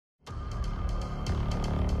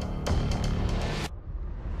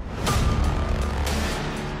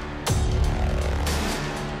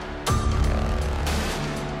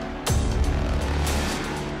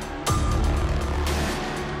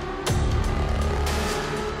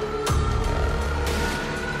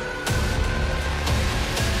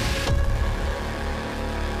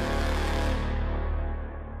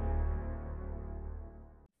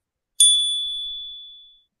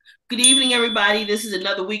Good evening, everybody. This is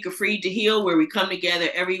another week of Free to Heal, where we come together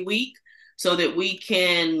every week so that we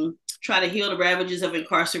can try to heal the ravages of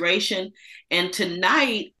incarceration. And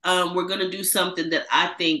tonight, we're going to do something that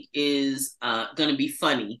I think is going to be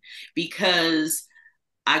funny because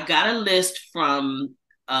I got a list from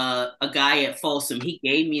a guy at Folsom. He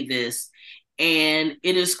gave me this, and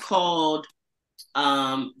it is called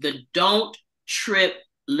the Don't Trip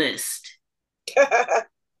List.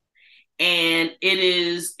 And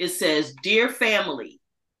it says, Dear family,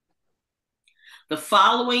 the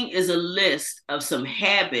following is a list of some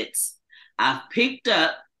habits I've picked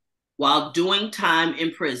up while doing time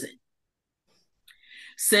in prison.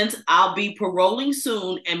 Since I'll be paroling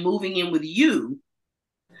soon and moving in with you,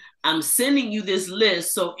 I'm sending you this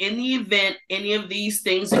list so in the event any of these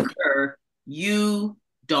things occur, you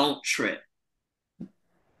don't trip.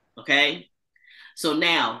 Okay? So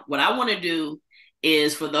now, what I want to do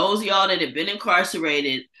is, for those of y'all that have been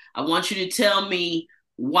incarcerated, I want you to tell me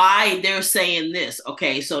why they're saying this.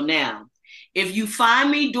 Okay, so now, if you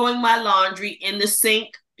find me doing my laundry in the sink,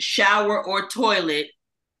 shower, or toilet,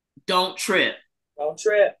 don't trip. Don't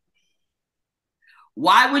trip.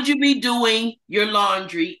 Why would you be doing your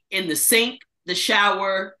laundry in the sink, the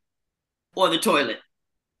shower, or the toilet?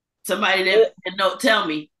 Somebody that know, tell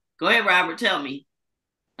me. Go ahead, Robert, tell me.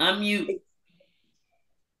 Unmute.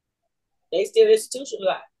 They still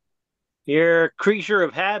institutionalized. You're a creature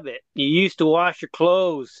of habit. You used to wash your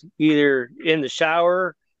clothes either in the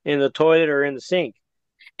shower, in the toilet, or in the sink.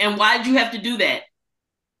 And why did you have to do that?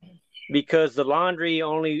 Because the laundry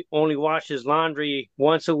only washes laundry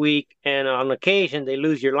once a week, and on occasion they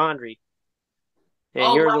lose your laundry.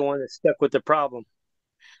 And you're the one that's stuck with the problem.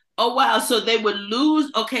 Oh, wow. So they would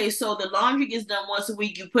lose. Okay, so the laundry gets done once a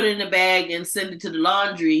week. You put it in a bag and send it to the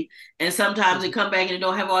laundry, and sometimes they come back and they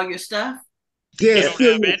don't have all your stuff. They don't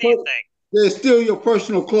have anything. They're still your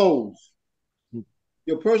personal clothes.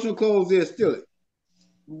 Your personal clothes, they're still it.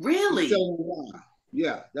 Really?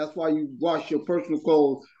 Yeah, that's why you wash your personal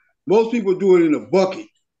clothes. Most people do it in a bucket.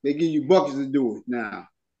 They give you buckets to do it now.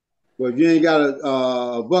 But if you ain't got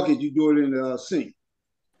a bucket, you do it in the sink.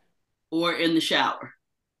 Or in the shower.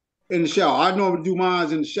 In the shower. I normally do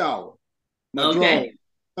mine in the shower. My drawers,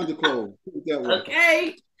 underclothes.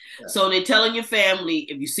 Okay. Yeah. So they're telling your family,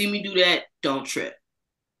 if you see me do that, don't trip.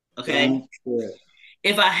 Okay. Don't trip.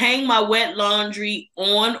 If I hang my wet laundry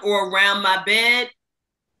on or around my bed,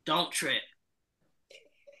 don't trip.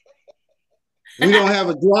 We don't have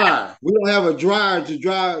a dryer. We don't have a dryer to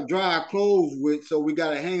dry our clothes with, so we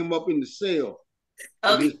got to hang them up in the cell.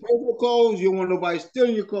 Okay. If it's personal clothes, you don't want nobody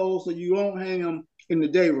stealing your clothes, so you don't hang them in the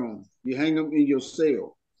day room. You hang them in your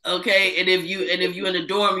cell. Okay, and if you in the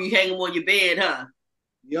dorm, you hang them on your bed, huh?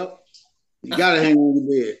 Yep. You got to hang them on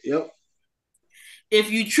your bed. Yep. If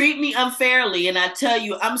you treat me unfairly and I tell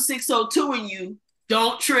you I'm 602 and you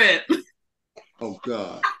don't trip. Oh,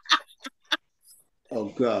 God. Oh,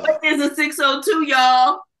 God. What is a 602,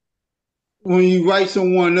 y'all? When you write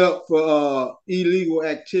someone up for illegal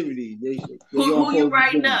activity, who you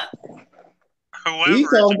writing up? Whoever is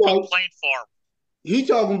a complaint form. He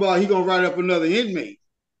talking about he gonna write up another inmate.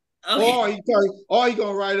 Okay. Or he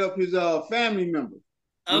gonna write up his family member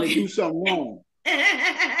when they do something wrong.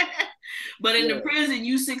 But in the prison,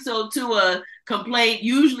 you 602 a complaint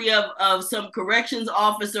usually of some corrections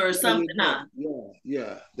officer or something, huh?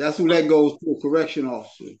 Yeah. That's who that goes to, a correction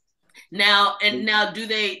officer. Now do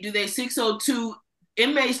they 602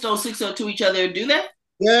 inmates don't 602 each other, do they?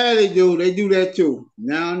 Yeah, they do. They do that too.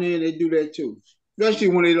 Now and then they do that too. Especially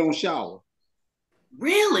when they don't shower.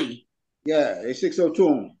 Really? Yeah, they 602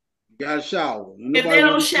 them. You gotta shower. If they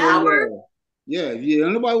don't shower? Yeah.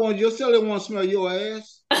 Nobody wants your cell, they want to smell your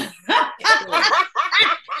ass.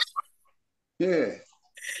 Yeah.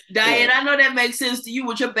 Diane, I know that makes sense to you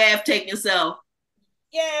with your bath taking self.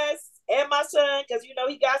 Yes, and my son, because he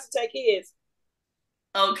got to take his.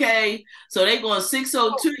 Okay, so they going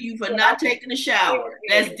 602 you for not taking a shower.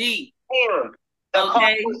 That's deep.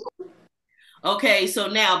 Okay, so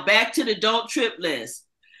now back to the don't trip list.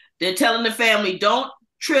 They're telling the family, don't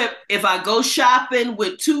trip if I go shopping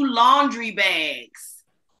with 2 laundry bags.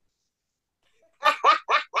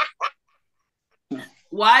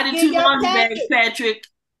 Why the 2 laundry bags, Patrick?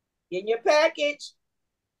 In your package.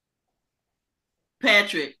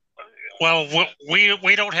 Patrick. Well,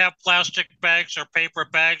 we don't have plastic bags or paper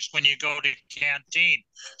bags when you go to canteen.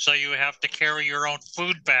 So you have to carry your own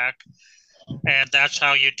food back, and that's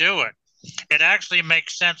how you do it. It actually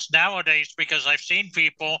makes sense nowadays because I've seen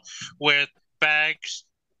people with bags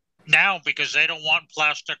now because they don't want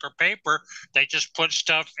plastic or paper. They just put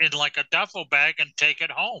stuff in like a duffel bag and take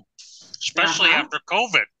it home, especially after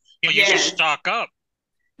COVID. You should stock up.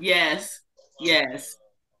 Yes. Yes.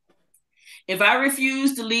 If I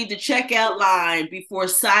refuse to leave the checkout line before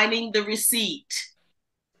signing the receipt,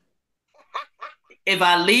 if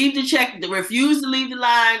I refuse to leave the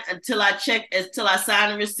line until I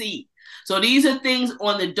sign a receipt. So these are things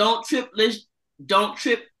on the don't trip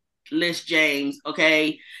list, James.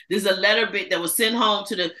 Okay. This is a letter bit that was sent home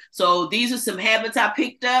so these are some habits I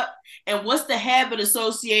picked up. And what's the habit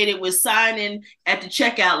associated with signing at the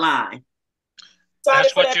checkout line?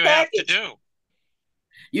 That's what you have to do.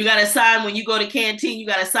 You got to sign when you go to canteen, you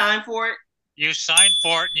got to sign for it. You sign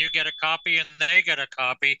for it and you get a copy and they get a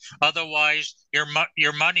copy. Otherwise, your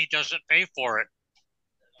money doesn't pay for it.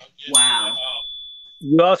 Wow.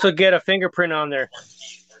 You also get a fingerprint on there.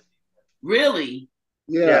 Really?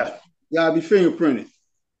 Yeah. Gotta be fingerprinted.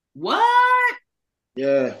 What?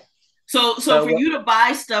 Yeah. So for you to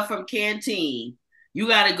buy stuff from canteen, you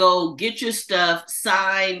got to go get your stuff,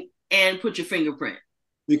 sign, and put your fingerprint.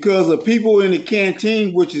 Because the people in the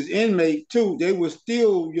canteen, which is inmate too, they will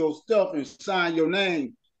steal your stuff and sign your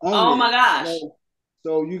name on Oh it. my gosh.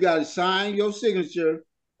 So you got to sign your signature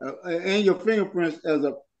and your fingerprints as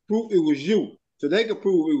a proof it was you. So they can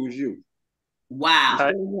prove it was you.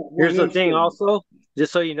 Wow. Here's the thing also,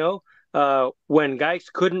 just so you know, when guys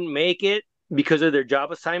couldn't make it because of their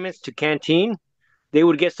job assignments to canteen, they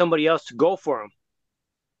would get somebody else to go for them.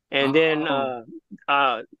 And then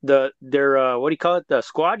their what do you call it? The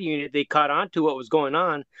squad unit, they caught on to what was going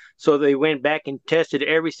on. So they went back and tested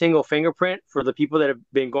every single fingerprint for the people that have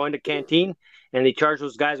been going to canteen, and they charged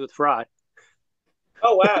those guys with fraud.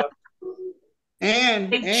 Oh, wow.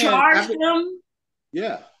 and they charged them?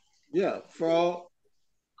 Yeah. Fraud.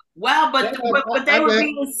 Wow, but they were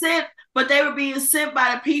being sent,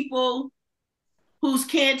 by the people whose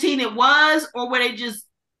canteen it was, or were they just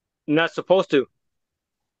not supposed to?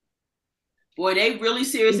 Boy, they really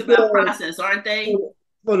serious about process, aren't they?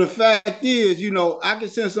 But the fact is, I can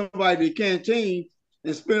send somebody to the canteen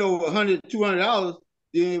and spend over $100, $200.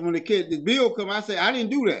 Then when the bill come, I say I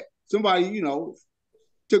didn't do that. Somebody,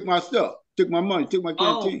 took my stuff, took my money, took my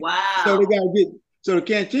canteen. Oh wow! So the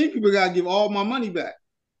canteen people gotta give all my money back.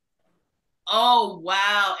 Oh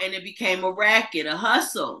wow! And it became a racket, a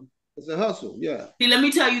hustle. It's a hustle, yeah. See, let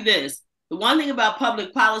me tell you this: the one thing about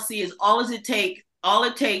public policy is all it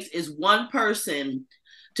takes is one person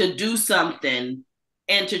to do something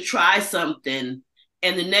and to try something,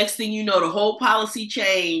 and the next thing you know, the whole policy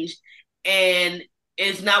changed, and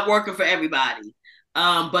it's not working for everybody.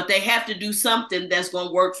 But they have to do something that's going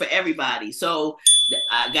to work for everybody. So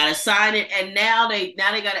I got to sign it, and now they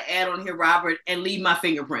got to add on here, Robert, and leave my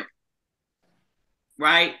fingerprint.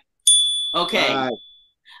 Right? Okay. Right.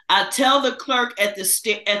 I tell the clerk at the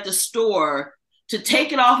store to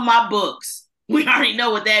take it off my books. We already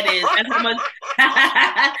know what that is. That's how much.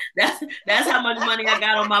 that's how much money I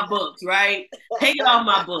got on my books, right? Take it off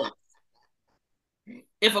my books.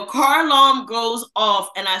 If a car alarm goes off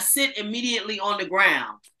and I sit immediately on the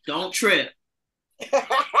ground, don't trip.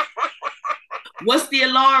 What's the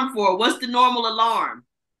alarm for? What's the normal alarm?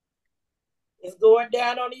 It's going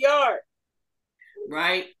down on the yard.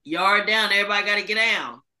 Right? Yard down. Everybody got to get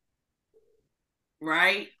down.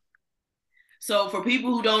 Right? So for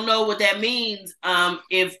people who don't know what that means,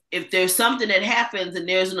 if there's something that happens and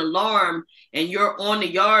there's an alarm and you're on the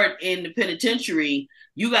yard in the penitentiary,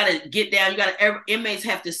 you got to get down. Inmates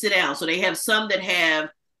have to sit down. So they have some that have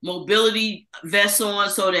mobility vests on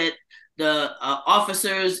so that the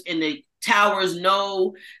officers in the towers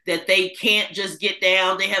know that they can't just get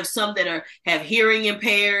down. They have some that have hearing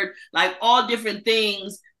impaired, like all different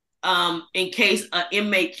things. In case an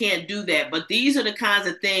inmate can't do that. But these are the kinds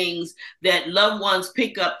of things that loved ones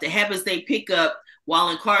pick up, the habits they pick up while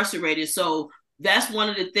incarcerated. So that's one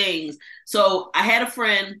of the things. So I had a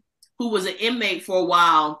friend who was an inmate for a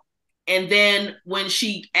while. And then when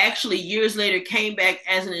she actually years later came back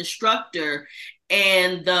as an instructor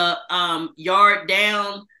and the yard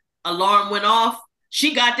down alarm went off,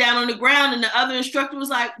 she got down on the ground and the other instructor was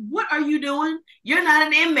like, "What are you doing? You're not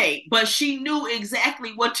an inmate." But she knew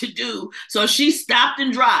exactly what to do. So she stopped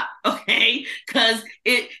and dropped, okay? Because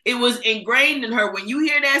it was ingrained in her. When you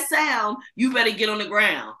hear that sound, you better get on the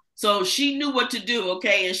ground. So she knew what to do,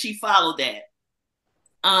 okay? And she followed that.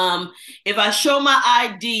 If I show my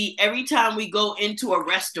ID every time we go into a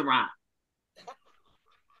restaurant.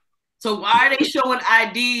 So why are they showing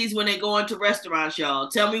IDs when they go into restaurants, y'all?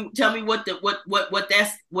 Tell me what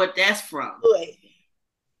that's from.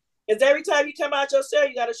 Because every time you come out your cell,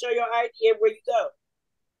 you got to show your ID everywhere you go.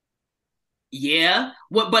 Yeah,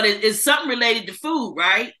 but it's something related to food,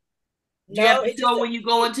 right? You have to show when you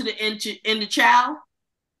go into the chow.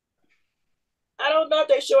 I don't know if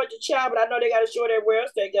they show it to child, but I know they got to show it everywhere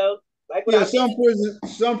else they go. Like when Yeah, I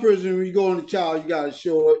some prison when you go on the child, you gotta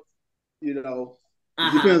show it. You know, it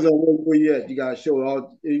Uh-huh. depends on where you at. You gotta show it.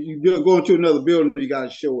 If you go into another building, you gotta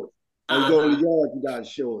show it. Or you go in the Uh-huh. yard, you gotta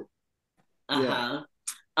show it. Yeah.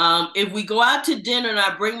 Uh-huh. If we go out to dinner and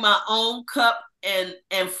I bring my own cup and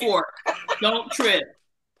fork, don't trip.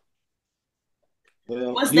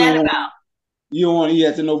 Well, What's that about? you don't want to eat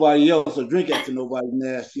after nobody else or drink after nobody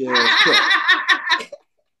nasty ass cup.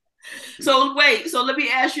 So wait, so let me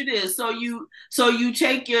ask you this. So you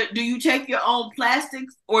take do you take your own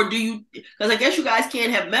plastics or do you, because I guess you guys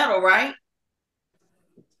can't have metal, right?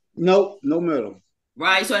 Nope, no metal.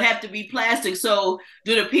 Right. So it have to be plastic. So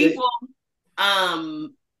do the people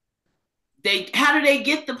um they how do they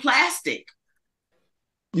get the plastic?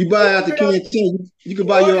 You buy out the canteen. You can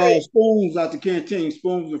buy your order spoons out the canteen,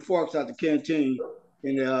 spoons and forks out the canteen,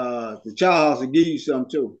 and the child house will give you some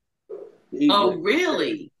too to eat Oh, with.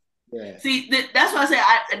 really? Yeah. See, that's why I say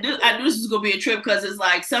I knew this was gonna be a trip because it's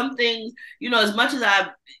like some things, as much as I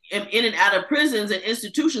am in and out of prisons and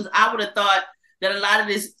institutions, I would have thought that a lot of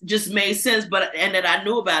this just made sense, and that I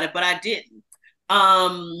knew about it, but I didn't.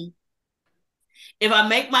 Um, if I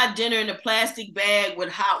make my dinner in a plastic bag with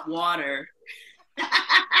hot water,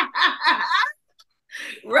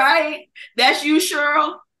 right? That's you,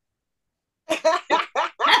 Cheryl.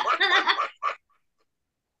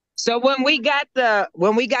 So when we got the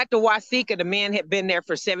Wasika, the man had been there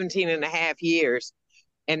for 17 and a half years,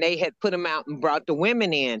 and they had put him out and brought the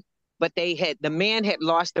women in, but the man had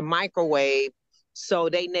lost the microwave, so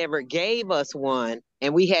they never gave us one,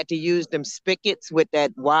 and we had to use them spigots with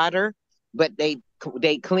that water, but they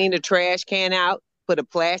cleaned the trash can out, put a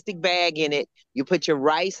plastic bag in it, you put your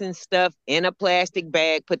rice and stuff in a plastic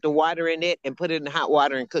bag, put the water in it, and put it in hot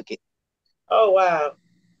water and cook it. Oh, wow.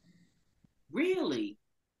 Really?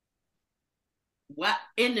 What,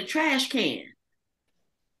 in the trash can?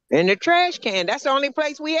 In the trash can. That's the only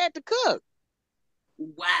place we had to cook.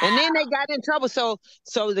 Wow. And then they got in trouble. So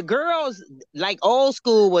the girls, like old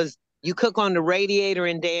school, was you cook on the radiator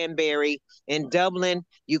in Danbury. In Dublin,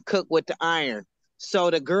 you cook with the iron.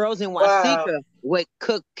 So the girls in Wasika would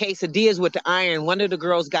cook quesadillas with the iron. One of the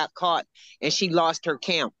girls got caught and she lost her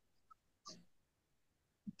camp.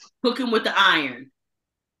 Cooking with the iron.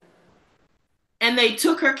 And they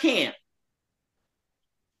took her camp.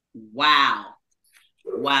 Wow.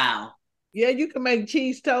 Wow. Yeah, you can make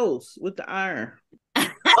cheese toast with the iron.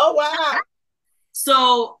 Oh, wow.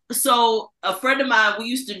 So a friend of mine, we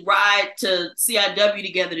used to ride to CIW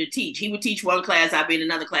together to teach. He would teach one class, I'd be in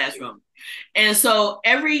another classroom. And so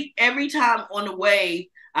every time on the way,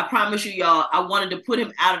 I promise you, y'all, I wanted to put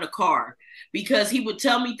him out of the car because he would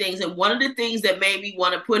tell me things. And one of the things that made me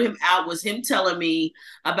want to put him out was him telling me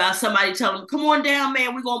about somebody telling him, come on down,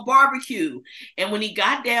 man, we're going to barbecue. And when he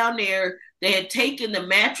got down there, they had taken the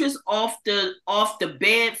mattress off the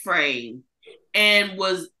bed frame and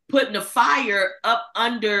was putting the fire up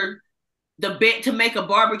under the bed to make a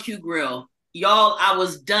barbecue grill. Y'all, I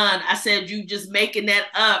was done. I said, you just making that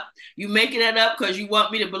up. You making that up because you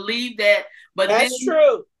want me to believe that. But that's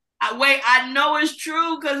true. I know it's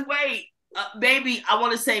true because maybe I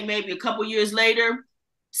want to say maybe a couple years later,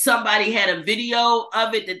 somebody had a video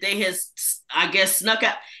of it that they had, I guess, snuck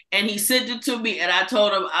out, and he sent it to me, and I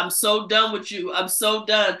told him, I'm so done with you. I'm so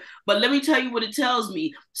done. But let me tell you what it tells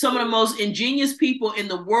me. Some of the most ingenious people in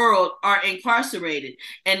the world are incarcerated,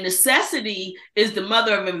 and necessity is the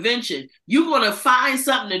mother of invention. You're going to find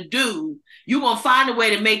something to do. You're going to find a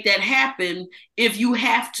way to make that happen if you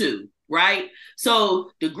have to, right?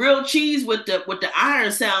 So the grilled cheese with the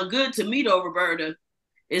iron sound good to me, though, Roberta.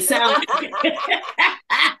 It sounds.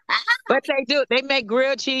 But they do. They make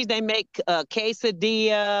grilled cheese. They make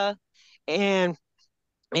quesadilla and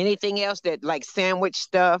anything else that like sandwich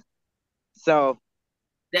stuff. So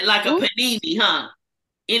that like a panini, huh?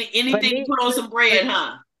 Anything panini, put on some bread,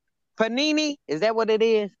 huh? Panini, is that what it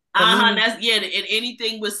is? That's and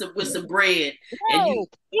anything with some bread. No, and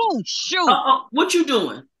you, shoot. What you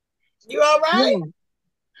doing? You all right?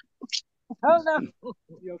 Hold on.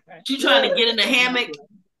 You okay? She trying to get in the hammock.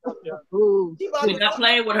 You're not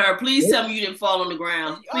playing with her. Please tell me you didn't fall on the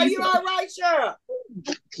ground. Please are you all right, Cheryl?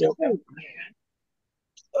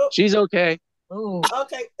 She's okay.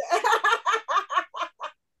 Okay.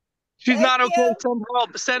 She's not okay. Send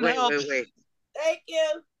help. Send help. Wait. Thank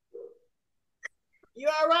you. You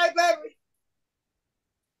all right,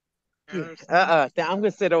 baby? I'm gonna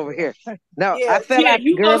sit over here. No, yeah. I fell out.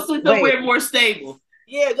 You go sit somewhere more stable.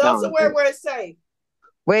 Yeah, go somewhere where it's safe.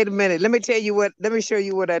 Wait a minute. Let me show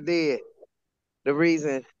you what I did. The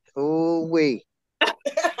reason. Oh, wait.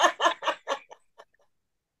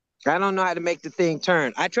 I don't know how to make the thing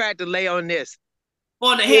turn. I tried to lay on this.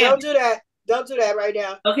 On the Yeah, head. don't do that. Don't do that right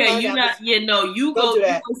now. Okay, you not. Yeah, no. You Don't go. do You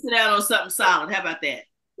that. go sit down on something solid. How about that?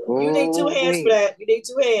 You need 2 hands for that. You need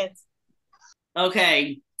 2 hands.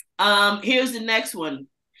 Okay. Here's the next one.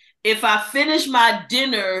 If I finish my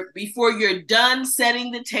dinner before you're done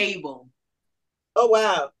setting the table. Oh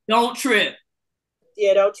wow. Don't trip.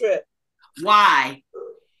 Yeah, don't trip. Why?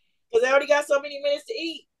 Because they already got so many minutes to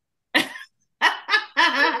eat.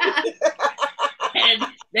 And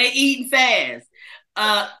they eating fast.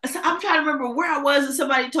 So I'm trying to remember where I was, and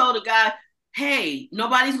somebody told a guy, "Hey,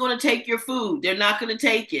 nobody's going to take your food. They're not going to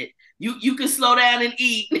take it. You can slow down and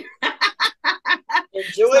eat."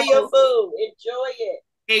 Enjoy your food. Enjoy it.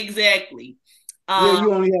 Exactly. Yeah,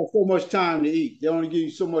 you only have so much time to eat. They only give you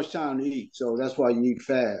so much time to eat, so that's why you eat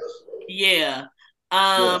fast. Yeah.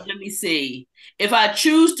 Let me see. If I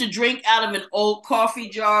choose to drink out of an old coffee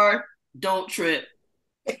jar, don't trip.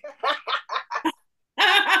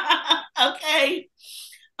 Okay.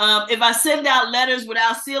 If I send out letters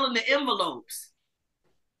without sealing the envelopes.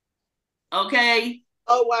 Okay.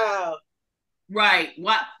 Oh wow. Right.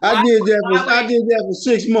 Why I did that for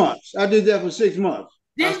 6 months.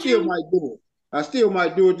 I still might do it. I still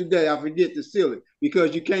might do it today. I forget to seal it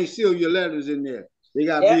because you can't seal your letters in there. They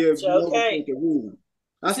got to be able to take a reading.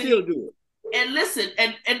 I still do it. And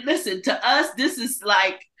listen, to us, this is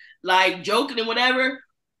like joking and whatever.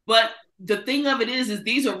 But the thing of it is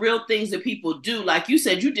these are real things that people do. Like you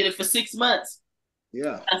said, you did it for 6 months.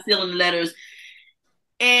 Yeah. Sealing letters.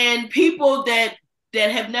 And people that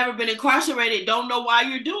have never been incarcerated don't know why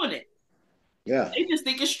you're doing it. Yeah. They just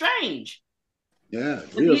think it's strange. Yeah.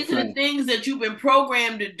 These are the things that you've been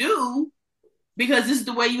programmed to do because this is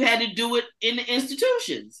the way you had to do it in the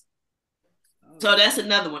institutions. So that's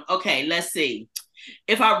another one. Okay, let's see.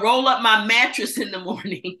 If I roll up my mattress in the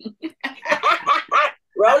morning.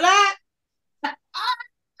 Roll up.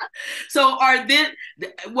 So are there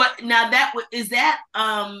what now that is that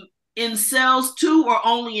in cells too or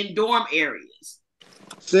only in dorm areas?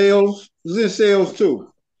 Cells. It's in cells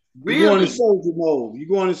too. Really? You go into soldier mode. You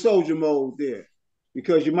go into soldier mode there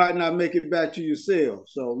because you might not make it back to your cell.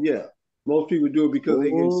 So yeah, most people do it because they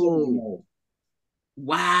get in soldier mode.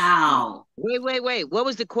 Wow. Wait. What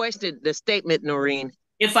was the question? The statement, Noreen?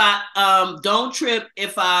 If I don't trip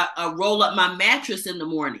if I roll up my mattress in the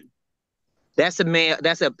morning. That's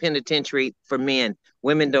a penitentiary for men.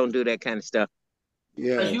 Women don't do that kind of stuff.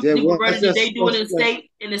 Yeah. Did they do it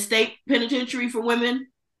in the state penitentiary for women?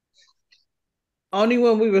 Only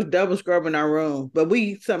when we was double scrubbing our room, but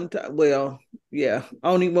we sometimes,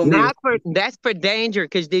 only when that's for danger.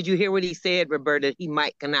 Because did you hear what he said, Roberta? He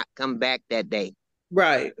might not come back that day.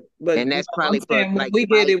 Right, but and that's probably for when we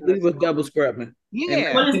did it. We was double scrubbing.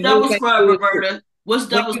 Yeah. What is double scrub, Roberta? What's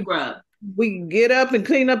double scrub? We get up and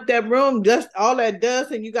clean up that room, just all that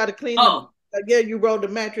dust, and you got to clean. You roll the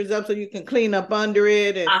mattress up so you can clean up under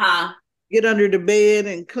it and get under the bed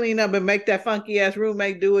and clean up and make that funky ass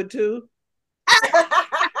roommate do it too.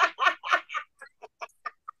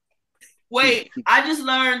 Wait, I just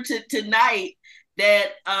learned tonight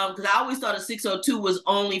that because I always thought a 602 was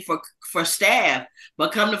only for staff,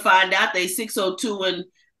 but come to find out they 602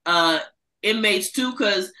 and inmates too.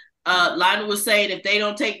 Because Lionel was saying if they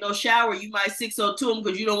don't take no shower, you might 602 them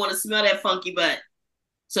because you don't want to smell that funky butt.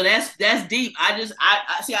 So that's deep. I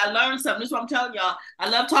see. I learned something. This is what I'm telling y'all. I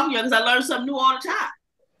love talking to y'all because I learn something new all the time.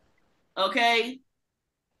 Okay.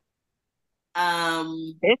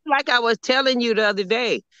 It's like I was telling you the other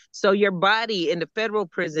day. So your body in the federal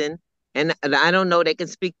prison, and I don't know, they can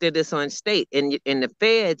speak to this on state, in the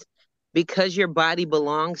feds, because your body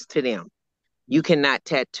belongs to them. You cannot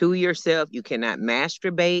tattoo yourself. You cannot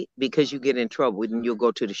masturbate because you get in trouble and you'll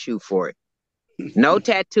go to the SHU for it. No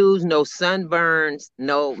tattoos, no sunburns,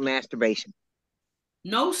 no masturbation.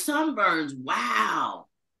 No sunburns. Wow.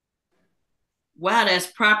 Wow, that's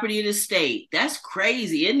property of the state. That's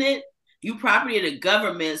crazy, isn't it? You property of the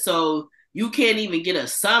government, so you can't even get a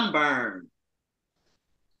sunburn.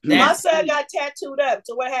 My son got tattooed up.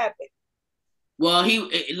 So what happened? Well,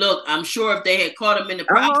 I'm sure if they had caught him in the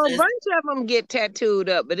process. A whole bunch of them get tattooed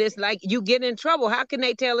up, but it's like you get in trouble. How can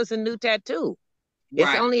they tell us a new tattoo? Right.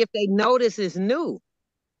 It's only if they notice it's new,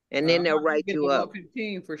 and then they'll write you up.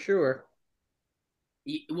 15 for sure.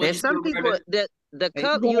 And some people, the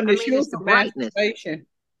color, it's the brightness.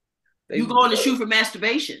 You go on the SHU for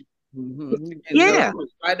masturbation. Mm-hmm. Yeah,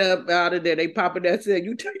 right up out of there. They pop it that said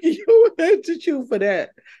you taking your head to SHU for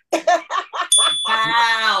that.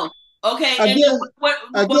 Wow. Okay.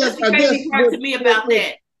 What's the crazy part to me about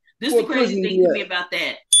that? This is the crazy thing to me about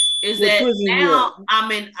that is that now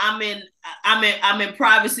I'm in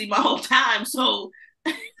privacy my whole time. So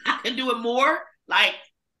I can do it more. Like,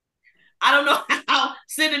 I don't know how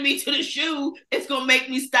sending me to the shoe is gonna make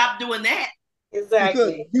me stop doing that. Exactly.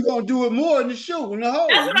 Because you're gonna do it more in the shoe, in the hole.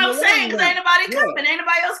 That's what I'm saying, because ain't nobody coming. Ain't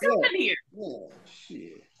nobody else coming here. Yeah,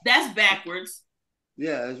 shit. That's backwards.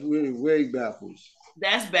 Yeah, it's really way backwards.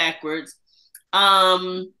 That's backwards.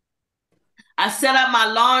 I set up my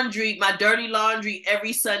laundry, my dirty laundry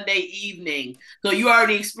every Sunday evening. So you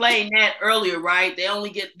already explained that earlier, right? They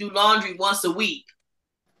only do laundry once a week,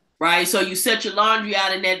 right? So you set your laundry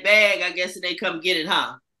out in that bag, I guess, and they come get it,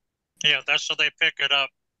 huh? Yeah, that's so they pick it up.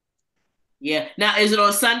 Yeah. Now, is it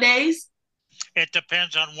on Sundays? It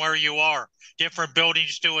depends on where you are. Different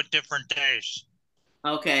buildings do it different days.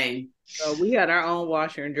 Okay. So we had our own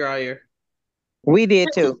washer and dryer. We did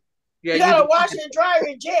too. Yeah, you got a washer and dryer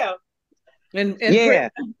in jail. And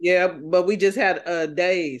yeah, but we just had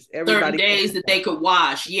days. Certain days that they could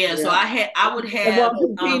wash. Yeah. So I would have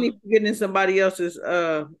 115 if you're getting somebody else's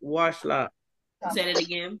wash lot. Say it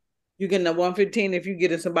again. You're getting a 115 if you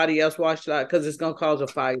getting somebody else wash lot because it's gonna cause a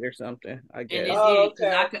fight or something. I guess.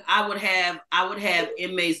 Okay. I would have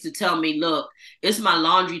inmates to tell me, look, it's my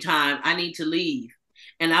laundry time. I need to leave,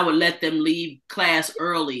 and I would let them leave class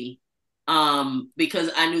early, because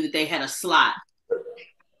I knew that they had a slot.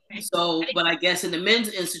 So, but I guess in the men's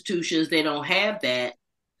institutions they don't have that,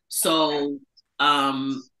 so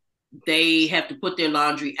they have to put their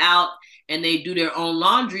laundry out. And they do their own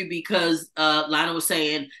laundry because Lana was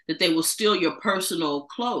saying that they will steal your personal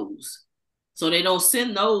clothes. So they don't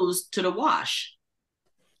send those to the wash.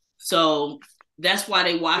 So that's why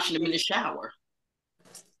they washing them in the shower.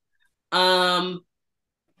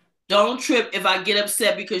 Don't trip if I get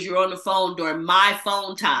upset because you're on the phone during my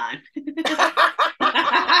phone time.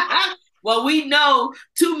 Well, we know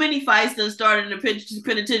too many fights that started in the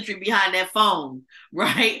penitentiary behind that phone,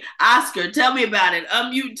 right? Oscar, tell me about it.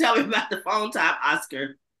 Unmute, tell me about the phone time,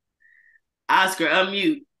 Oscar. Oscar,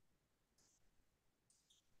 unmute.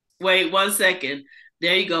 Wait 1 second.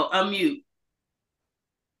 There you go, unmute.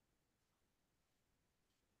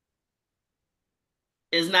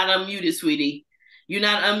 It's not unmuted, sweetie. You're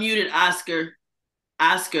not unmuted, Oscar.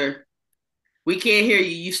 Oscar, we can't hear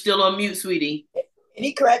you. You still on mute, sweetie. And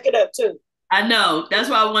he cracked it up too. I know. That's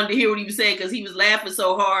why I wanted to hear what he was saying because he was laughing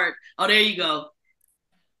so hard. Oh, there you go.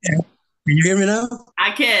 Yeah. Can you hear me now?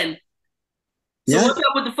 I can. So what's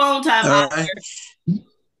up with the phone time, Oscar?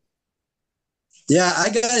 Yeah, I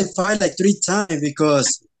got in fight like 3 times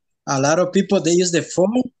because a lot of people, they use the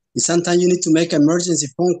phone. Sometimes you need to make an emergency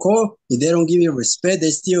phone call. If they don't give you respect,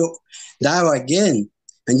 they still dial again.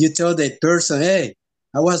 And you tell the person, hey,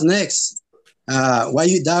 I was next. Why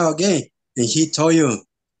you dial again? And he told you,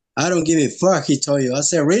 I don't give a fuck, he told you. I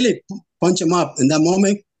said, really? Punch him up. In that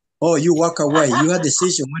moment, oh, you walk away. You had a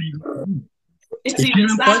decision. What are you going to do? It's either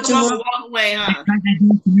stop them up or walk away, huh?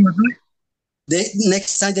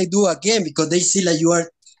 Next time they do again because they see like you are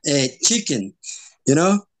a chicken, you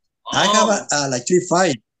know? I have like 3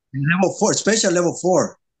 fights. Level 4, especially level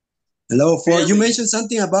 4. Level 4. Really? You mentioned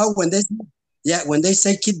something about when they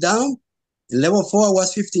say keep down. In level 4, I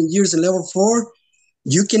was 15 years in level 4.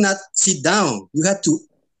 You cannot sit down. You have to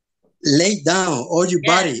lay down all your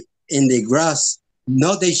body in the grass.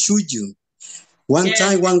 No, they shoot you. One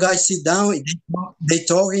time, one guy sit down. They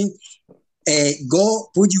told him, go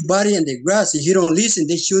put your body in the grass. If he don't listen,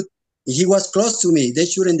 they shoot. If he was close to me, they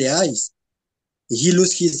shoot in the eyes. If he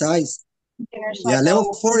lose his eyes. Yeah,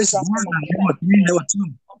 level 4 is more than level 3, level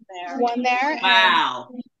 2. One there. Wow.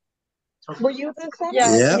 Were you the same?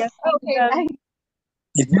 Yeah. Yes. Okay.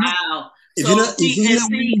 Wow.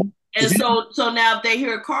 So now if they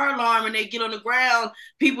hear a car alarm and they get on the ground,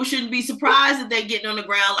 people shouldn't be surprised that they're getting on the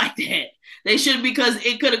ground like that. They shouldn't, because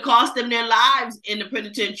it could have cost them their lives in the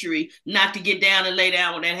penitentiary not to get down and lay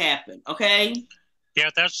down when that happened. Okay? Yeah,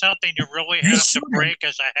 that's something you really have to break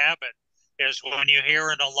as a habit, is when you hear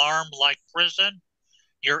an alarm like prison,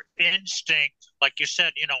 your instinct, like you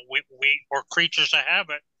said, we're creatures of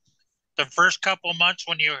habit. The first couple of months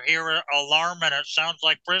when you hear an alarm and it sounds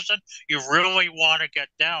like prison, you really want to get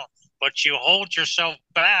down, but you hold yourself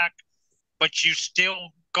back, but you still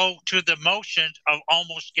go to the motions of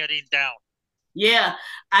almost getting down. Yeah,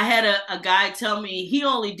 I had a guy tell me he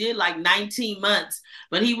only did like 19 months,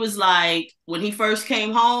 but he was like, when he first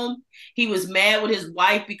came home, he was mad with his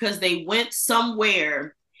wife because they went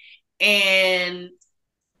somewhere and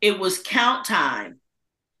it was count time.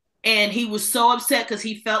 And he was so upset because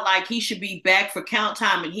he felt like he should be back for count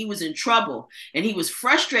time and he was in trouble and he was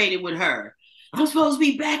frustrated with her. I'm supposed to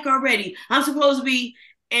be back already. I'm supposed to be.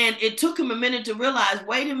 And it took him a minute to realize,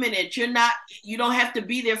 wait a minute, you don't have to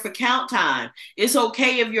be there for count time. It's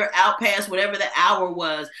okay if you're out past whatever the hour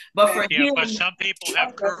was. But for him, but some people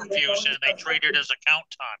have curfews and they treat it as a count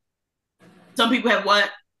time. Some people have what?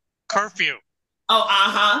 Curfew.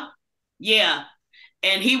 Oh, yeah.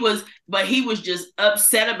 And he was just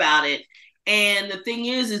upset about it. And the thing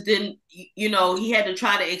is then, he had to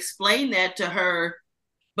try to explain that to her.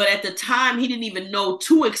 But at the time, he didn't even know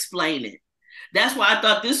to explain it. That's why I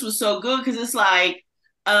thought this was so good, because it's like,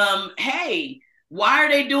 hey, why are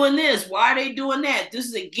they doing this? Why are they doing that? This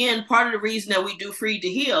is, again, part of the reason that we do Free to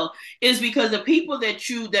Heal, is because the people that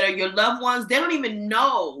are your loved ones, they don't even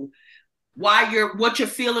know what you're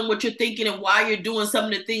feeling, what you're thinking, and why you're doing some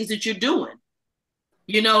of the things that you're doing.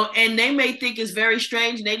 And they may think it's very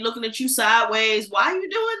strange, and they looking at you sideways. Why are you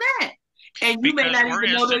doing that? And you may not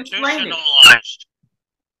even know to explain it.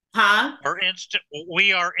 Huh?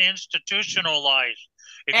 We are institutionalized.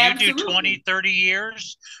 If Absolutely. You do 20, 30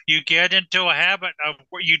 years, you get into a habit of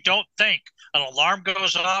where you don't think. An alarm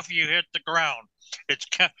goes off, you hit the ground. It's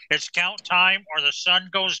count time, or the sun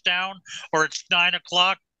goes down, or it's 9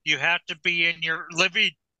 o'clock. You have to be in your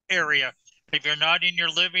living area. If you're not in your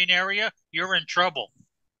living area, you're in trouble.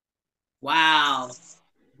 Wow.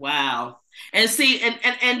 And see,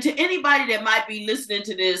 and to anybody that might be listening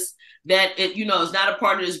to this, that is not a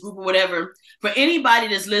part of this group or whatever, for anybody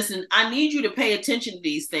that's listening, I need you to pay attention to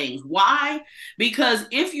these things. Why? Because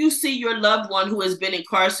if you see your loved one who has been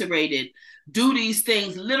incarcerated do these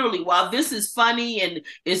things, literally, while this is funny and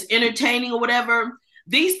is entertaining or whatever,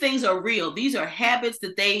 these things are real. These are habits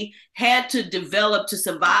that they had to develop to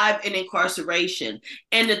survive in incarceration.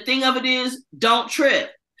 And the thing of it is, don't trip.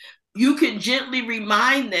 You can gently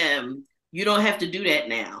remind them, you don't have to do that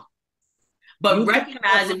now. But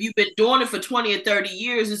recognize if you've been doing it for 20 or 30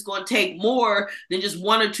 years, it's going to take more than just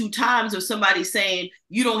 1 or 2 times of somebody saying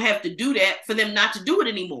you don't have to do that for them not to do it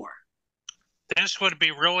anymore. This would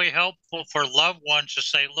be really helpful for loved ones to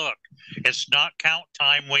say, look, it's not count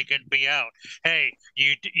time, we can be out. Hey,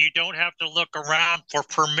 you don't have to look around for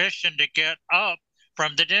permission to get up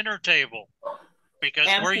from the dinner table, because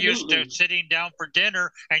Absolutely. We're used to sitting down for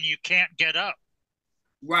dinner and you can't get up.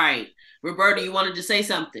 Right. Roberta, you wanted to say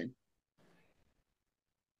something?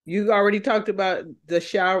 You already talked about the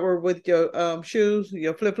shower with your shoes,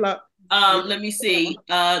 your flip-flop? Let me see.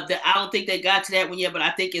 I don't think they got to that one yet, but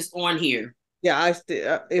I think it's on here. Yeah,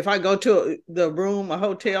 if I go to the room, a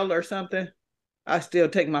hotel or something, I still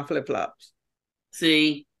take my flip-flops.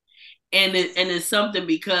 See, and it's something,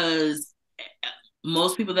 because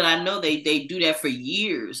most people that I know, they do that for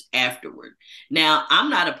years afterward. Now, I'm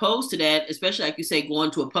not opposed to that, especially like you say, going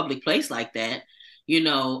to a public place like that.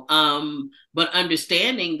 But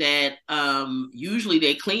understanding that usually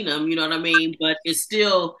they clean them, you know what I mean? But it's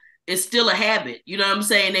still a habit, you know what I'm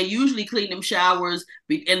saying? They usually clean them showers,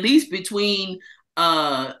 at least between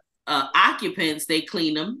occupants, they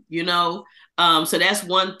clean them, so that's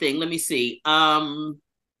one thing. Let me see.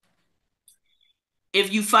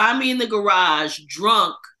 If you find me in the garage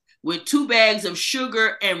drunk with 2 bags of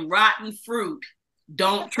sugar and rotten fruit,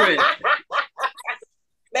 don't trip.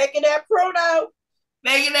 Making that Pruno.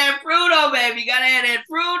 Making that Pruno, baby. You gotta have that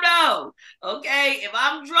Pruno. Okay? If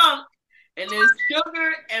I'm drunk and there's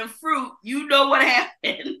sugar and fruit, you know what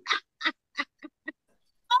happened.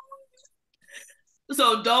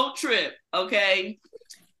 So don't trip, okay?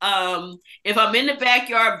 If I'm in the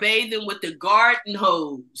backyard bathing with the garden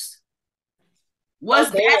hose, what's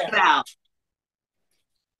that about?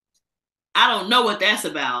 I don't know what that's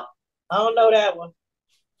about. I don't know that one.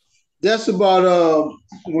 That's about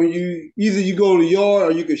when you go to the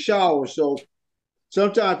yard or you can shower. So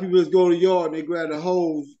sometimes people just go to the yard and they grab the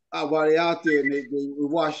hose while they're out there and they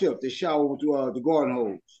wash up. They shower with the garden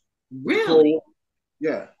hose. Really?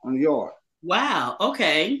 Yeah, on the yard. Wow.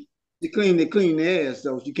 Okay. They clean their ass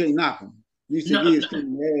though. You can't knock them. These kids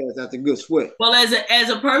clean their ass after a good sweat. Well, as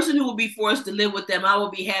a person who would be forced to live with them, I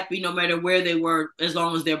would be happy no matter where they were, as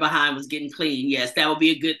long as their behind was getting clean. Yes, that would be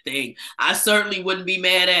a good thing. I certainly wouldn't be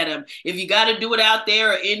mad at them. If you got to do it out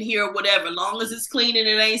there or in here or whatever, as long as it's clean and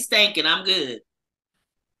it ain't stinking, I'm good.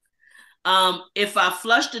 If I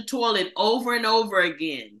flush the toilet over and over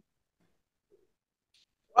again.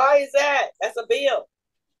 Why is that? That's a bill.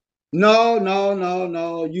 No.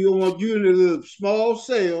 You don't want you in a little small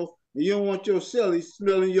cell. And you don't want your celly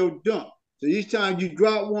smelling your dump. So each time you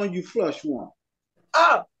drop one, you flush one.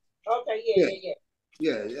 Oh, okay, yeah.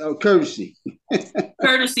 Yeah, courtesy.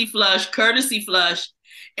 Courtesy flush.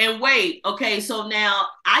 And wait, okay, so now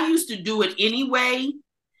I used to do it anyway.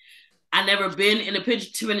 I never been in a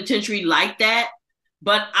penitentiary like that.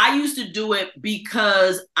 But I used to do it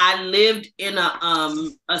because I lived in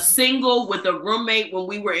a single with a roommate when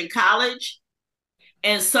we were in college.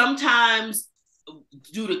 And sometimes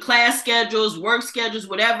due to class schedules, work schedules,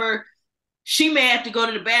 whatever, she may have to go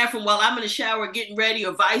to the bathroom while I'm in the shower getting ready,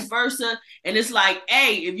 or vice versa. And it's like,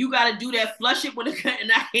 hey, if you got to do that, flush it with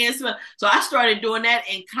and I can't smell. So I started doing that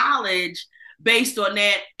in college based on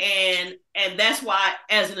that, and that's why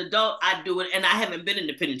as an adult I do it, and I haven't been in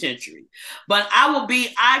the penitentiary. But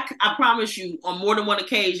I promise you, on more than one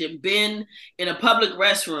occasion, been in a public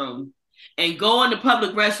restroom and go in the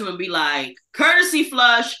public restroom and be like, courtesy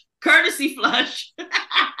flush, courtesy flush.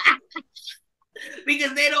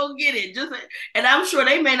 Because they don't get it. And I'm sure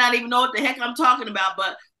they may not even know what the heck I'm talking about,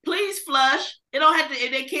 but please flush. They don't have to,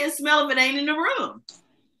 they can't smell if it ain't in the room.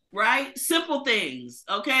 Right? Simple things.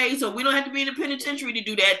 Okay. So we don't have to be in the penitentiary to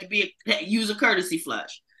do that, use a courtesy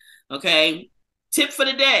flush. Okay. Tip for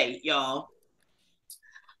the day, y'all.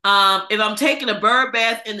 If I'm taking a bird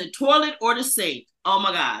bath in the toilet or the sink, oh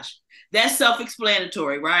my gosh, that's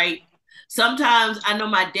self-explanatory, right? Sometimes I know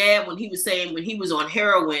my dad, when he was on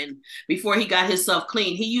heroin, before he got himself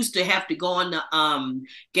clean, he used to have to go in the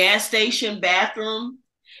gas station bathroom.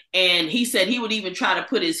 And he said he would even try to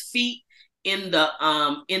put his feet in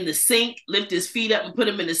the sink, lift his feet up and put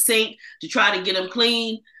them in the sink to try to get them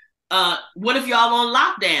clean. What if y'all on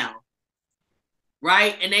lockdown?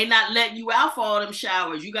 Right? And they not letting you out for all them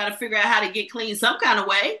showers. You got to figure out how to get clean some kind of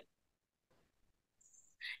way.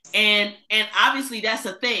 And obviously that's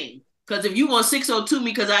a thing. Because if you want 602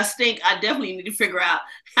 me because I stink, I definitely need to figure out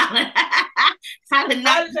how to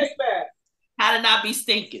not be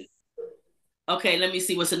stinking. Okay, let me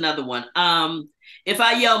see what's another one. If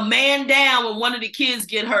I yell man down when one of the kids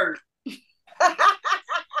get hurt.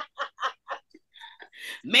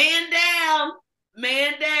 Man down,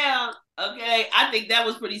 man down. Okay, I think that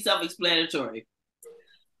was pretty self-explanatory.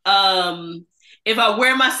 If I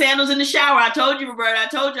wear my sandals in the shower, I told you, Roberta, I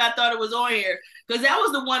thought it was on here. Because that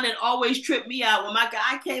was the one that always tripped me out. When my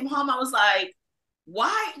guy came home, I was like,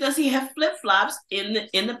 why does he have flip-flops in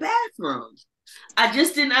the bathroom? I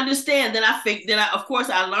just didn't understand. Then of course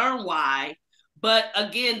I learned why. But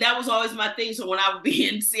again, that was always my thing. So when I would be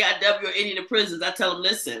in CIW or any of the prisons, I tell them,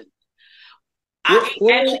 listen,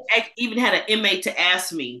 I even had an inmate to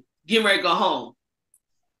ask me, getting ready to go home,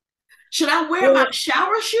 should I wear my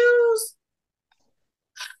shower shoes?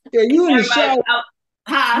 Yeah, you in the shower.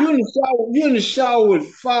 You in the shower with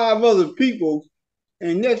 5 other people,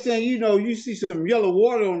 and next thing you know, you see some yellow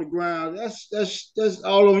water on the ground. That's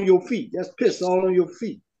all on your feet. That's piss all on your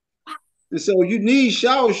feet. And so you need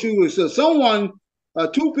shower shoes. So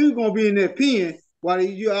 2 people gonna be in there peeing while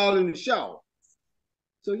you're all in the shower.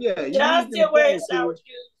 So yeah, I still wearing shower shoes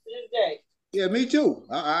to this day. Yeah, me too.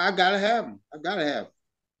 I gotta have them.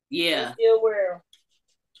 Yeah. I still wear them.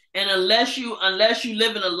 And unless you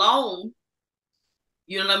living alone,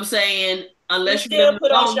 you know what I'm saying? Unless you still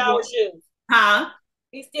put on shower shoes. Huh?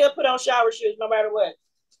 He still put on shower shoes no matter what.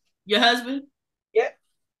 Your husband? Yep.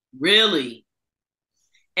 Really?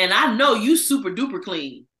 And I know you super duper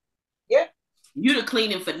clean. Yep. You the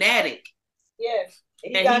cleaning fanatic. Yes.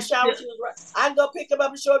 And he got shower shoes right. I can go pick them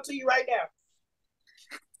up and show it to you right now.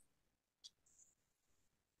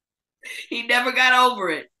 He never got over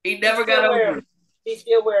it. He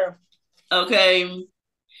still wear them. Okay.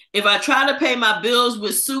 If I try to pay my bills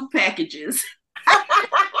with soup packages,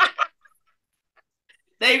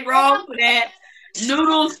 they wrong for that.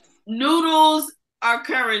 Noodles are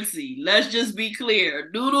currency. Let's just be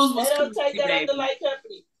clear. Noodles was currency, take that up the light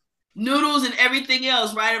company. Noodles and everything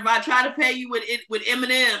else, right? If I try to pay you with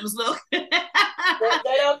M&Ms, look. They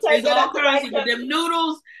don't take that up the light company. But them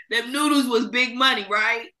noodles was big money,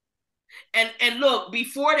 right? And look,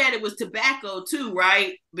 before that it was tobacco too,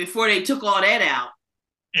 right? Before they took all that out.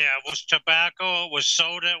 Yeah, it was tobacco, it was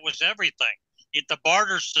soda, it was everything. The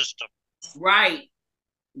barter system. Right.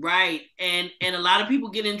 And a lot of people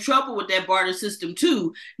get in trouble with that barter system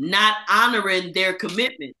too, not honoring their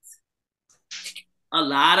commitments. A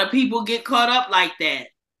lot of people get caught up like that,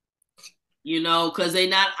 you know, because they're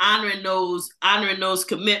not honoring those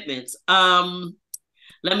commitments.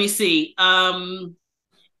 Let me see.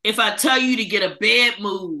 If I tell you to get a bed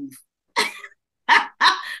move,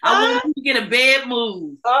 I want you to get a bed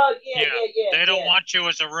move. Oh, yeah. They don't want you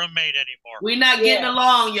as a roommate anymore. We're not getting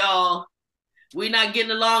along, y'all. We're not getting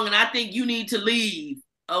along, and I think you need to leave,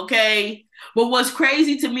 okay? But what's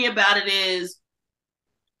crazy to me about it is,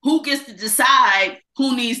 who gets to decide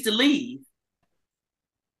who needs to leave?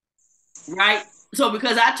 Right? So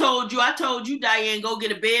because I told you, Diane, go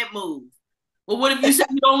get a bed move. Well, what if you said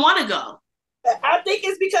you don't want to go? I think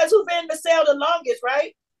it's because who's been in the cell the longest,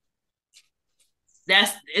 right?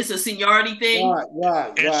 It's a seniority thing.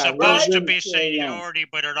 Right. It's supposed to be seniority,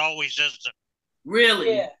 but it always isn't.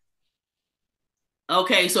 Really? Yeah.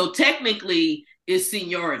 Okay, so technically it's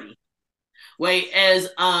seniority. Wait, as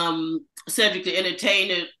Cedric the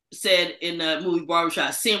Entertainer said in the movie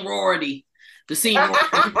Barbershop, seniority. The seniority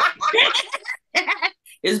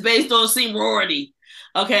is based on seniority.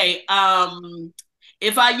 Okay,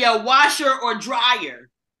 if I yell washer or dryer,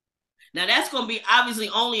 now that's going to be obviously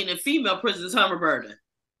only in the female prisons, huh, Roberta?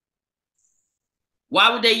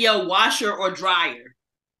 Why would they yell washer or dryer?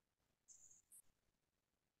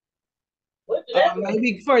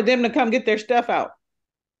 Maybe for them to come get their stuff out.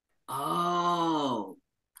 Oh,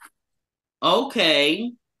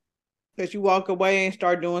 okay. Because you walk away and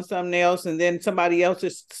start doing something else, and then somebody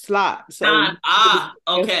else's slot. So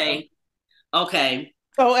okay.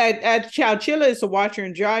 So at Chowchilla, it's a washer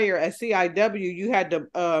and dryer. At CIW, you had to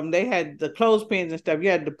they had the clothespins and stuff. You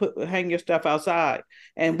had to hang your stuff outside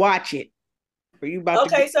and watch it. Are you about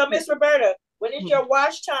okay, so Miss Roberta, when it's your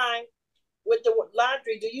wash time with the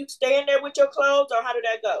laundry, do you stay in there with your clothes, or how did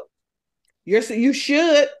that go? You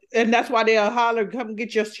should, and that's why they'll holler, come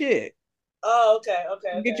get your shit. Oh, okay.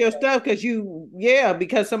 Get your stuff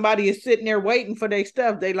because somebody is sitting there waiting for their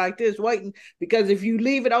stuff. They like this waiting because if you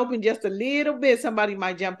leave it open just a little bit, somebody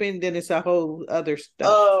might jump in. Then it's a whole other stuff.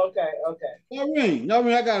 Oh, okay. Noreen,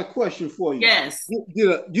 I got a question for you. Yes.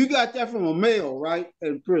 You got that from a male, right?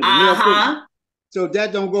 In prison. Uh-huh. So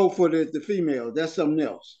that don't go for the female. That's something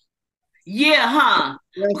else. Yeah, huh?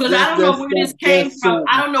 Because I don't know where this came from.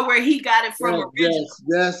 I don't know where he got it from originally.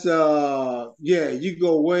 That's you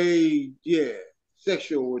go way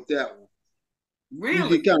sexual with that one.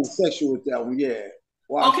 Really? You get kind of sexual with that one, yeah.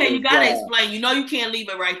 Okay, you gotta explain. You know you can't leave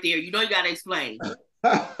it right there. You know you gotta explain.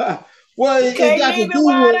 Well, you can't leave it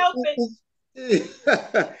wide open.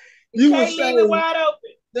 You can't leave it wide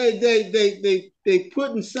open. They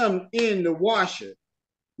putting something in the washer.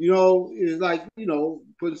 You know, it's like,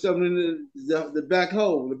 putting something in the back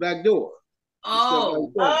hole, the back door. Oh.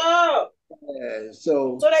 Yeah,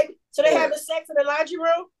 so they having sex in the laundry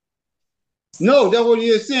room? No, that's what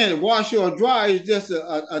you're saying. Wash or dry is just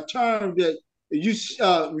a term that you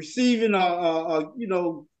receiving receiving or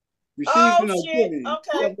giving.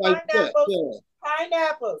 Okay, like pineapples. That. Yeah.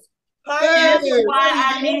 Pineapples. This is why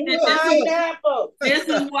I need to This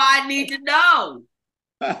is why I need to know.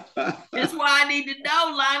 That's why I need to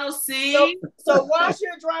know, Lionel. See? So wash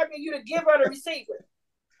your dry for you to give her the receiver.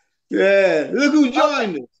 Yeah, look who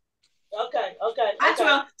joined us. Okay.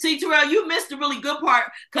 Terrell, you missed the really good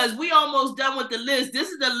part because we almost done with the list. This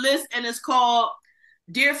is the list, and it's called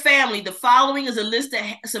Dear Family. The following is a list of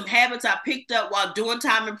some habits I picked up while doing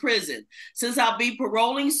time in prison. Since I'll be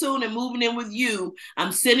paroling soon and moving in with you,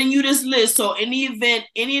 I'm sending you this list. So in the event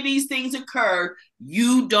any of these things occur,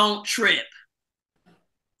 you don't trip.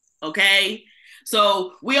 Okay?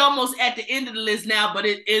 So we almost at the end of the list now, but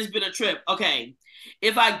it has been a trip. Okay.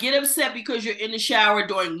 If I get upset because you're in the shower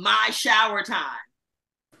during my shower time.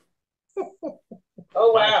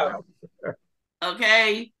 Oh, wow.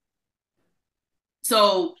 Okay.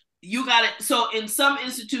 So you got it. So in some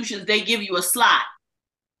institutions, they give you a slot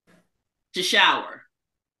to shower.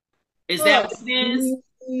 Is that what it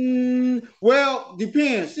is? Well,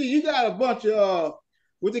 depends. See, you got a bunch of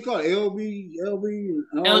what they call it,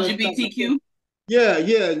 LGBTQ. Yeah.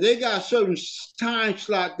 They got certain time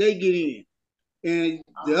slot they get in. And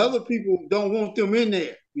the other people don't want them in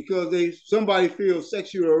there because somebody feels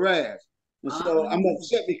sexually harassed. And so I'm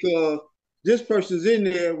upset because this person's in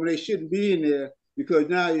there when they shouldn't be in there because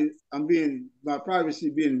now my privacy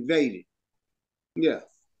being invaded. Yeah.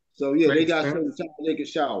 So yeah, they got certain time they can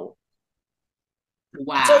shower.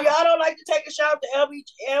 Wow. So y'all don't like to take a shower with the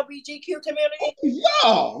LGBTQ community?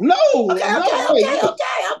 No.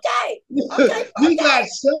 Okay. You got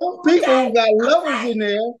some people who got lovers in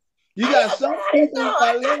there. You got some people who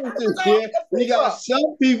got lovers in there. You got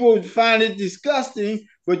some people who find it disgusting,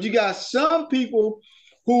 but you got some people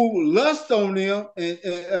who lust on them and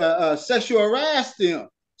sexual harass them.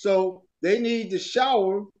 So they need to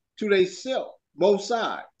shower to themselves, both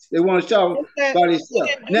sides. They want to shower by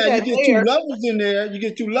themselves. Now you get two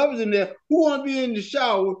lovers in there. Who want to be in the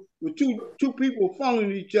shower with two people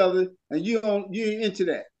following each other, and you ain't into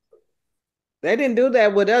that? They didn't do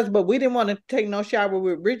that with us, but we didn't want to take no shower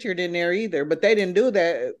with Richard in there either. But they didn't do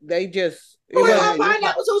that. They just.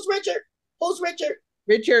 Who's Richard?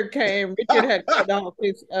 Richard came. Richard had cut off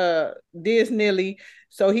his Disney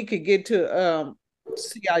so he could get to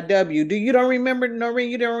CIW. You don't remember,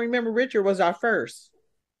 Noreen? You don't remember Richard was our first.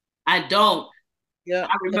 I don't. Yeah,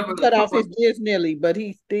 I remember he cut off his Disney, but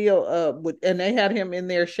he still and they had him in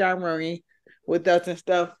there showering with us and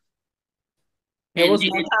stuff. There was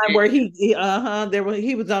one time where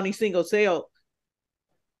he was only single cell.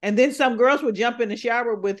 And then some girls would jump in the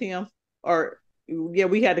shower with him, or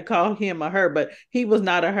we had to call him a her, but he was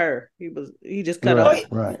not a her. He just cut off.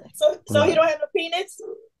 Right. So he don't have a penis?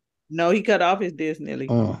 No, he cut off his disc nearly.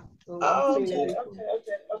 Oh, okay.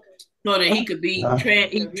 So that he could be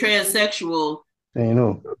transsexual.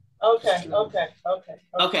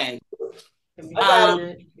 Okay.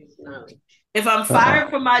 If I'm fired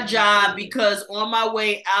from my job because on my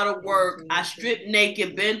way out of work, I stripped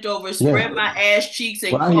naked, bent over, spread my ass cheeks,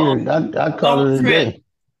 and I called her today.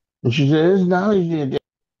 And she said, it's not easy.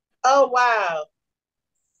 Oh, wow.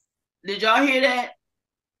 Did y'all hear that?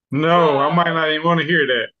 No, I might not even want to hear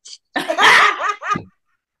that.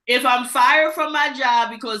 If I'm fired from my job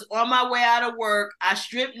because on my way out of work, I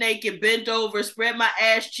stripped naked, bent over, spread my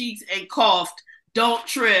ass cheeks, and coughed, don't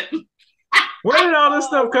trip. Where did all this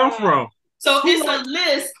stuff come from? So it's a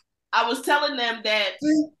list. I was telling them that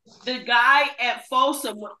the guy at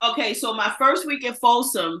Folsom, okay, so my first week at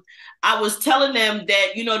Folsom, I was telling them that,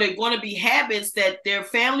 they're going to be habits that their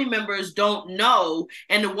family members don't know.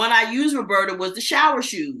 And the one I used, Roberta, was the shower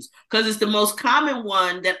shoes, because it's the most common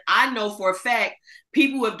one that I know for a fact.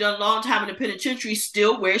 People who have done a long time in the penitentiary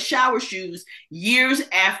still wear shower shoes years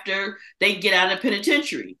after they get out of the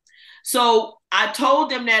penitentiary. So I told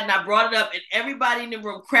them that, and I brought it up, and everybody in the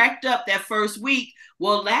room cracked up that first week.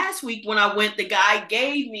 Well, last week when I went, the guy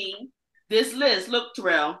gave me this list. Look,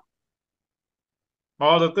 Terrell.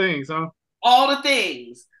 All the things, huh? All the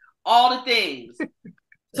things.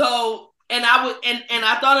 So, and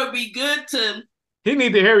I thought it'd be good to. He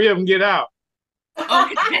need to hurry up and get out.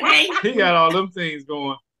 Okay. He got all them things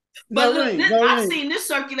going. But look, I've seen this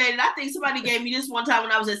circulated. I think somebody gave me this one time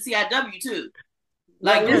when I was at CIW too.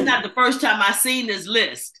 Like, this is not the first time I seen this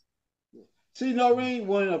list. See, Noreen,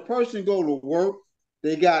 when a person go to work,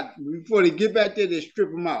 before they get back there, they strip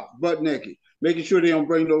them out, butt naked, making sure they don't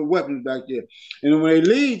bring no weapons back there. And when they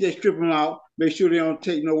leave, they strip them out, make sure they don't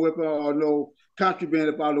take no weapon or no contraband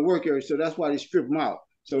up out of the work area. So that's why they strip them out.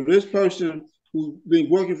 So this person who's been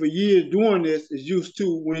working for years doing this is used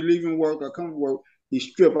to, when leaving work or come to work, he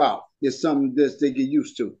strip out. It's something that they get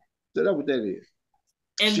used to. So that's what that is.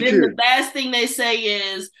 And then the last thing they say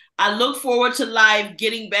is, I look forward to life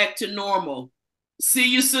getting back to normal. See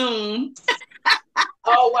you soon.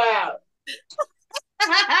 Oh, wow.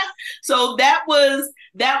 So that was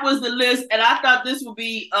the list, and I thought this would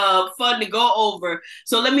be fun to go over.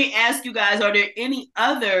 So let me ask you guys, are there any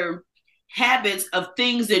other habits of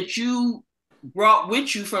things that you brought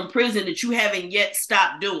with you from prison that you haven't yet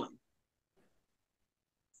stopped doing?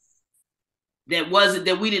 That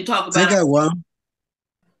we didn't talk about?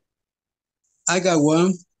 I got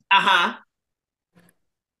one. Uh-huh.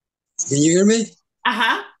 Can you hear me?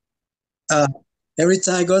 Uh-huh. Every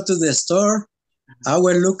time I go to the store, I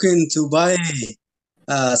was looking to buy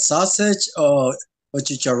sausage or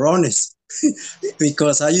chicharrones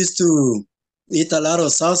because I used to eat a lot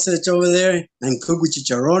of sausage over there and cook with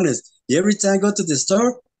chicharrones. Every time I go to the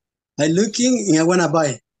store, I looking and I want to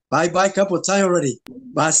buy. I buy a couple of times already,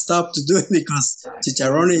 but I stopped to do it because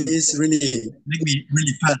chicharrone is make me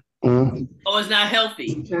really fat. Mm-hmm. Oh, it's not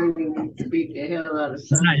healthy. It's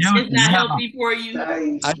not healthy for you.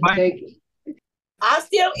 I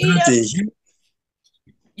still eat it.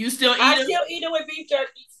 You still eat it? I still eat it with beef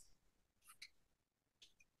jerky.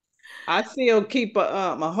 I still keep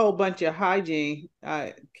a whole bunch of hygiene.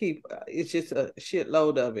 I keep it's just a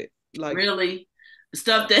shitload of it. Like, really,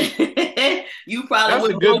 stuff that you probably.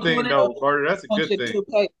 That's a good thing, though, Barter. That's a good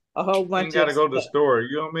thing. A whole bunch. You got to go to the store.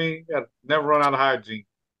 You know what I mean? You got to never run out of hygiene.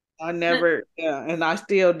 I never, and I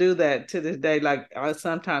still do that to this day. Like, I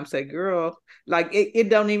sometimes say, girl, like it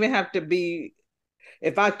don't even have to be.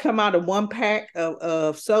 If I come out of one pack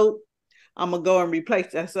of soap, I'm gonna go and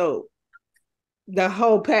replace that soap, the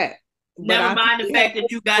whole pack. Never mind the fact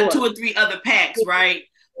that you got 2 or 3 other packs, right?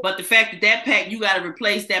 But the fact that pack, you got to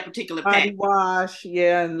replace that particular pack. Body wash,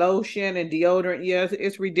 and lotion and deodorant. Yes,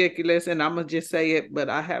 it's ridiculous, and I'm gonna just say it, but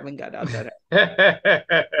I haven't got out that.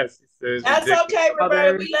 That's okay,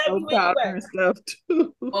 Roberta. We love you anyway. And stuff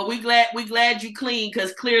too. Well, we glad you clean,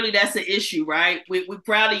 because clearly that's an issue, right? We're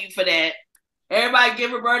proud of you for that. Everybody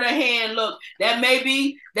give Roberta a hand. Look, that may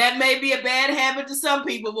be a bad habit to some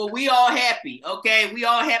people, but we all happy, okay? We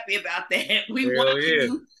all happy about that. We want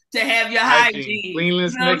you to have your hygiene.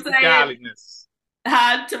 Cleanliness next to godliness.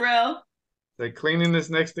 Hi, Terrell. The cleanliness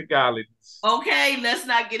next to godliness. Okay, let's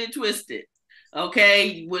not get it twisted.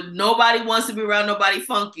 Okay, nobody wants to be around nobody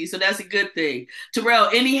funky, so that's a good thing. Terrell,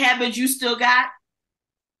 any habits you still got?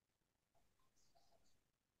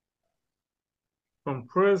 From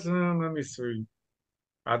prison, let me see.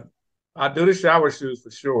 I do the shower shoes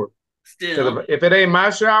for sure. Still. Because if it ain't my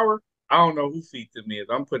shower, I don't know who feet them is.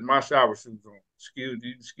 I'm putting my shower shoes on.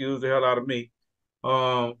 Excuse the hell out of me.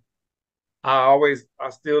 Um, I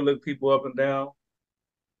still look people up and down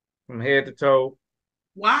from head to toe.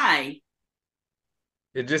 Why?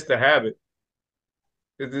 It's just a habit.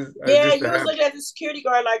 It's Yeah, just a you was habit. looking at the security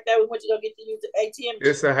guard like that. We went to go get to use the ATM.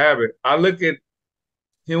 It's a habit. I look at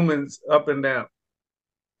humans up and down.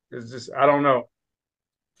 It's just I don't know.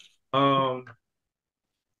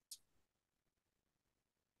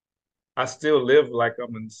 I still live like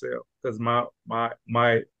I'm in the cell because my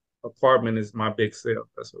apartment is my big cell.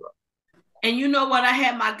 That's what And you know what? I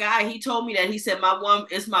had my guy. He told me that. He said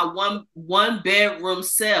it's my one bedroom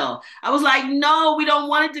cell. I was like, no, we don't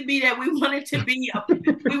want it to be that. We want it to be.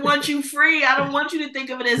 We want you free. I don't want you to think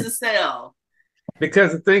of it as a cell.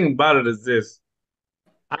 Because the thing about it is this: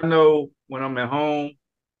 I know when I'm at home,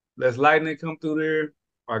 there's lightning come through there,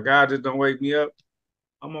 or God just don't wake me up.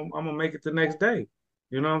 I'm gonna make it the next day.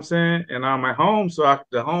 You know what I'm saying? And I'm at home, so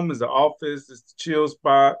the home is the office, it's the chill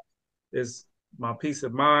spot, it's my peace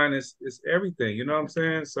of mind, it's everything. You know what I'm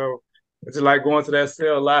saying? So it's just like going to that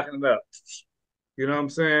cell, locking it up. You know what I'm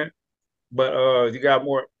saying? But I got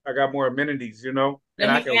more amenities, you know,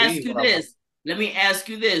 and I can leave when I want. Let me ask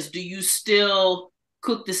you this. Do you still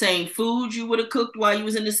cook the same food you would have cooked while you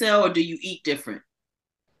was in the cell, or do you eat different?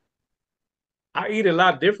 I eat a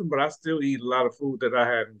lot different, but I still eat a lot of food that I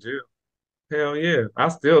had in jail. Hell yeah. I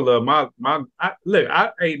still love look,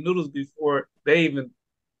 I ate noodles before they even,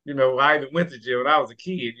 I even went to jail when I was a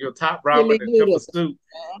kid. Top ramen and cup of soup.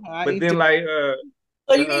 But then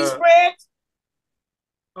so you eat spreads?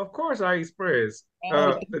 Of course I eat spreads.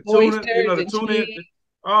 The tuna, the tuna,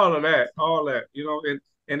 all that,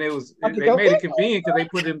 and they made it convenient because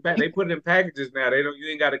they put it in packages now. You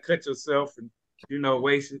ain't got to cut yourself and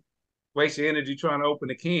waste your energy trying to open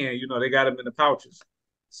the can. They got them in the pouches.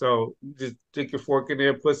 So you just stick your fork in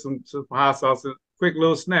there, put some hot sauce in, quick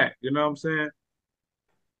little snack. You know what I'm saying?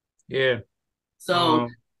 Yeah. So,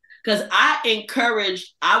 because I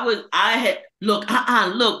had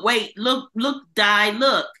look, wait, look, Di,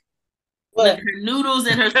 look. What? Look, her noodles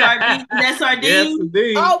and her sardines. That sardine? Yes,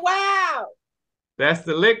 indeed. Oh, wow. That's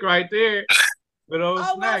the lick right there. With those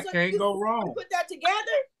snacks, so can't go wrong. Put that together?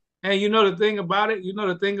 And the thing about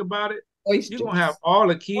it, Oysters. You're going to have all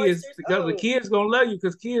the kids, because the kids going to love you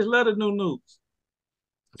because kids love the new noodles.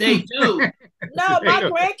 They do. No, my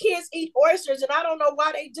grandkids eat oysters, and I don't know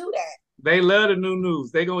why they do that. They love the new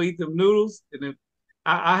noodles. They going to eat them noodles. And then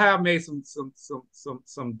I have made some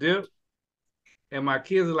dip, and my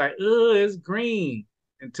kids are like, "Ugh, it's green,"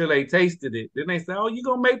 until they tasted it. Then they say, "Oh, you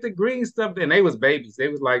going to make the green stuff?" And they was babies. They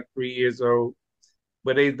was like 3 years old.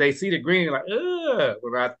 But they see the green, like, ugh.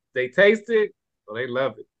 When they taste it, well, they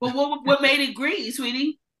love it. But what made it green,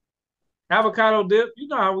 sweetie? Avocado dip. You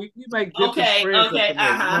know how we make dip and spreads. Okay, you know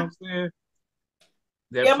what I'm saying?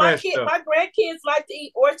 My grandkids like to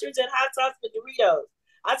eat oysters and hot sauce with Doritos.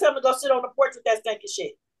 I tell them to go sit on the porch with that stinking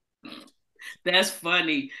shit. That's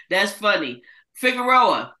funny.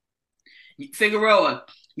 Figueroa,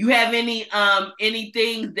 you have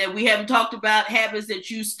anything that we haven't talked about, habits that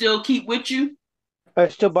you still keep with you? I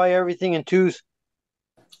still buy everything in twos.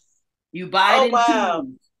 You buy it in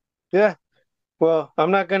twos? Yeah. Well,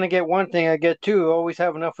 I'm not going to get one thing. I get two. I always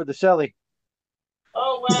have enough for the celly.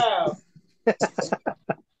 Oh, wow.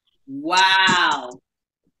 Wow.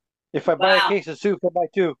 If I buy a case of soup, I buy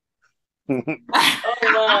two. Oh,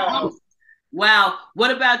 wow. Wow.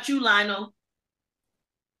 What about you, Lionel?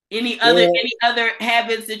 Any other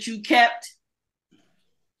habits that you kept?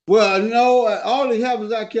 Well, all the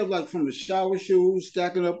habits I kept, like from the shower shoes,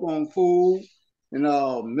 stacking up on food, and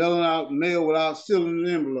mailing out mail without sealing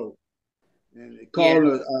the envelope, and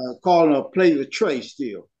calling a plate a tray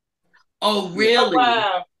still. Oh, really? Oh,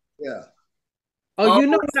 wow. Yeah. Oh, you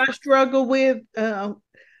know what I struggle with?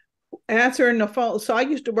 Answering the phone. So I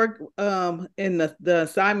used to work in the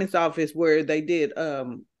assignments office where they did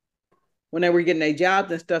when they were getting their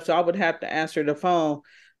jobs and stuff. So I would have to answer the phone.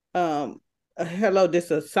 Hello,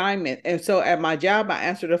 this assignment. And so at my job, I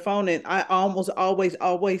answer the phone and I almost always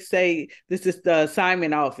say, this is the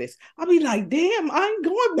assignment office. I'll be like, damn, I ain't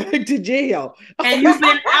going back to jail. And you've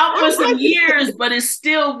been out for some years, but it's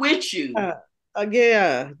still with you.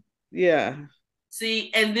 Yeah.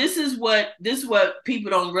 See, and this is what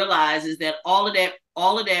people don't realize is that all of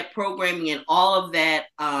that programming and all of that,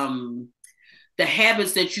 the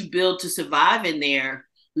habits that you build to survive in there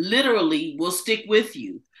literally will stick with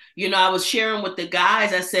you. I was sharing with the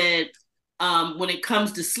guys, I said, when it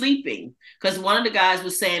comes to sleeping, because one of the guys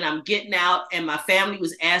was saying, I'm getting out and my family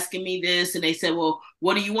was asking me this. And they said, well,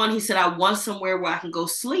 what do you want? He said, I want somewhere where I can go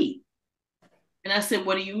sleep. And I said,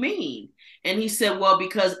 what do you mean? And he said, well,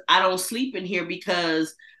 because I don't sleep in here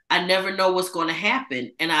because I never know what's going to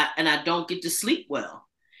happen, and I don't get to sleep well.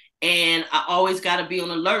 And I always got to be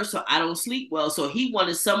on alert, so I don't sleep well. So he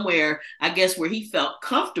wanted somewhere, I guess, where he felt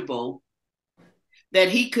comfortable that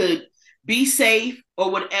he could be safe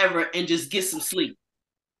or whatever and just get some sleep.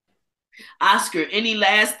 Oscar, any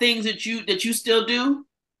last things that you still do?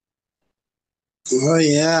 Oh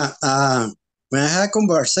yeah. When I have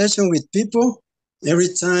conversation with people, every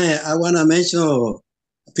time I want to mention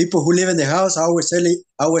people who live in the house, I always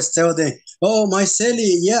tell them, "Oh, my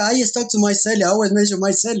celly, yeah, I just talk to my celly. I always mention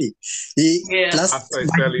my celly." Yeah, I say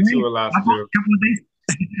celly too a lot still.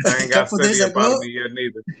 I ain't got celly about me yet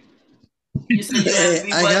neither. You said you have to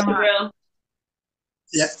be what, Terrell?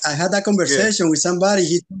 Yeah, I had that conversation with somebody.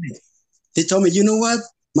 He told me, you know what?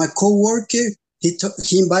 My coworker, he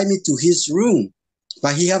invited me to his room,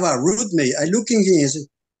 but he have a roommate. I look in him and say,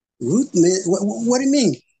 roommate? What do you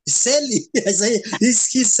mean? Celly. I say, he's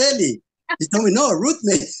celly. He told me, no,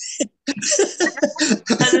 roommate.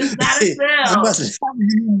 That is not a cell.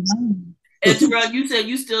 And Terrell, you said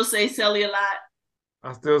you still say celly a lot?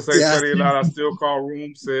 I still say celly a lot. I still call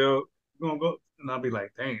room cell. You gonna go? And I'll be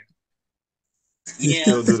like, damn. Yeah.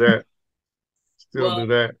 Still do that. Do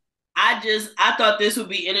that. I thought this would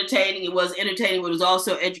be entertaining. It was entertaining, but it was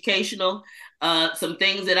also educational. Some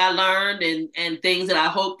things that I learned and things that I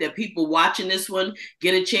hope that people watching this one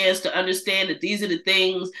get a chance to understand that these are the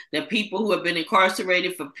things that people who have been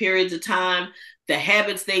incarcerated for periods of time, the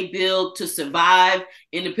habits they build to survive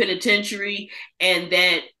in the penitentiary, and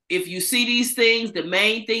that if you see these things, the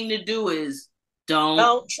main thing to do is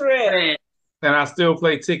don't trip. And I still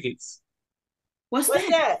play tickets. What's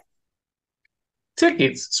that?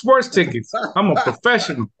 Tickets, sports tickets. I'm a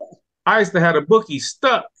professional. I used to have a bookie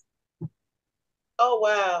stuck. Oh,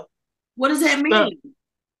 wow. What does that mean? Stuck.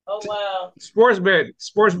 Oh, wow. Sports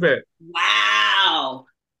bet. Wow.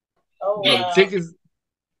 Oh, wow. Tickets.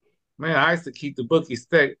 Man, I used to keep the bookie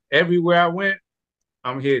stuck everywhere I went.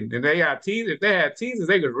 I'm hitting. And they got teasers. If they had teasers,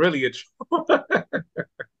 they could really get trouble.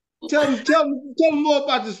 Tell them more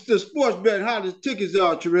about the sports bet, how the tickets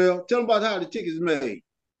are, Terrell. Tell them about how the tickets are made.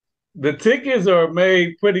 The tickets are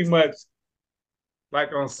made pretty much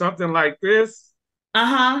like on something like this.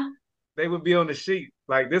 They would be on the sheet.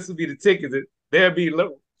 Like this would be the tickets. They'll be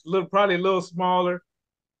probably a little smaller,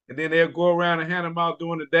 and then they'll go around and hand them out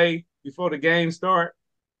during the day before the game start.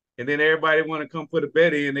 And then everybody want to come put a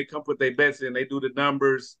bet in. They come put their bets in. They do the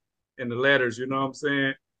numbers and the letters. You know what I'm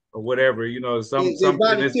saying, or whatever. You know, something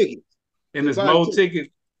in this mold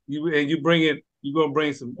ticket. You bring it. You're gonna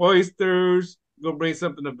bring some oysters. You're gonna bring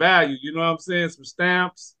something of value. You know what I'm saying? Some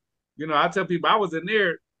stamps. You know, I tell people I was in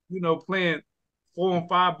there. You know, playing 4 and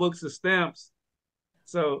 5 books of stamps.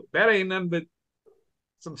 So that ain't nothing but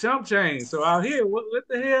some chump change. So out here, what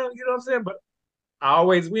the hell? You know what I'm saying? But I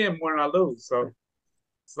always win more than I lose. So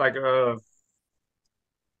it's like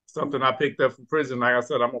something I picked up from prison. Like I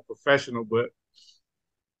said, I'm a professional, but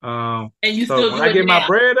and you so still when I get my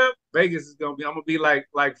bread up, Vegas is I'm gonna be like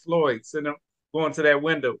Floyd, sitting going to that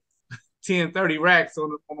window, 10, 30 racks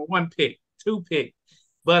on a 1 pick, 2 pick,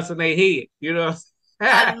 busting their head. You know.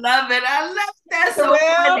 I love it. That's so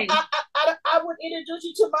funny. I would introduce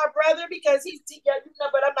you to my brother because he's young,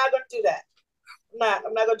 but I'm not gonna do that.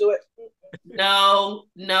 I'm not gonna do it. No.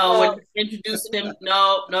 We're introducing him.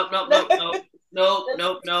 No.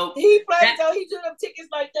 He plays though. He do them tickets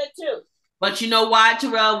like that too. But you know why,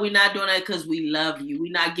 Terrell? We're not doing that because we love you.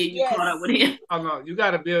 We're not getting you caught up with him. Oh no, you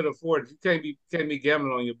got to be able to afford it. You can't be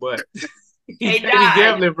gambling on your butt. Hey, you can't be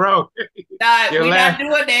gambling, bro. We're not doing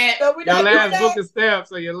that. No, your last book of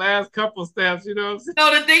stamps or your last couple stamps. You know what I'm saying?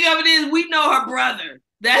 No, the thing of it is, we know her brother.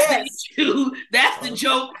 That's the issue. That's the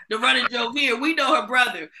joke, the running joke here. We know her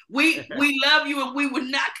brother. We love you, and we would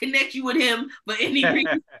not connect you with him for any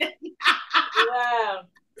reason.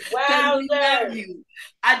 Wow, we love you.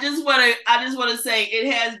 I just want to say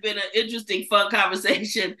it has been an interesting, fun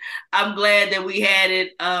conversation. I'm glad that we had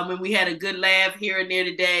it, and we had a good laugh here and there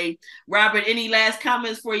today. Robert, any last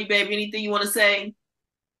comments for you, baby? Anything you want to say?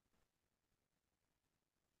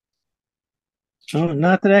 Oh,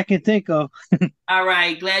 not that I can think of. All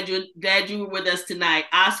right, glad you were with us tonight.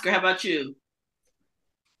 Oscar, how about you?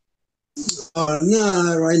 Oh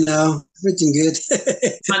no, right now everything good.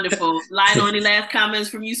 Wonderful. Lionel, any last comments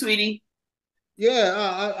from you, sweetie?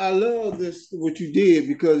 Yeah, I love this what you did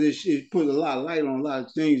because it put a lot of light on a lot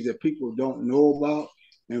of things that people don't know about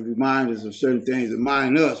and remind us of certain things.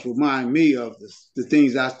 Remind me of the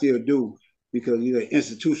things I still do because they're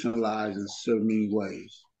institutionalized in certain many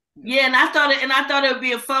ways. Yeah, and I thought it would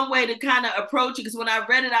be a fun way to kind of approach it, because when I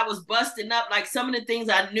read it, I was busting up like some of the things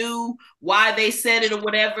I knew why they said it or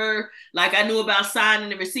whatever. Like I knew about signing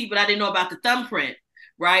the receipt, but I didn't know about the thumbprint,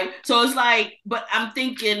 right? So it's like, but I'm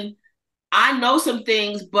thinking I know some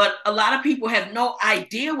things, but a lot of people have no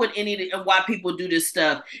idea what any of why people do this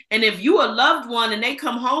stuff. And if you a loved one and they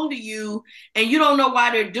come home to you and you don't know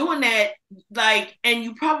why they're doing that, like, and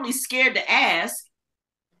you probably scared to ask.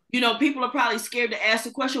 People are probably scared to ask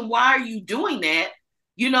the question, why are you doing that?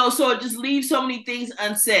 So it just leaves so many things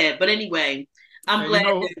unsaid. But anyway, I'm glad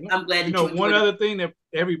that you one other thing that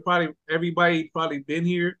everybody probably been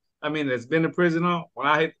here. I mean, that's been in prison on. When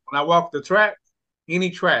I walk the track, any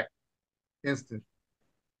track, instant.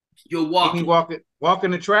 You're walking.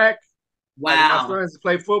 Walking the track. Wow. Like my friends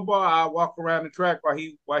play football, I walk around the track while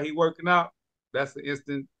he working out. That's the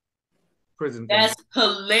instant prison. That's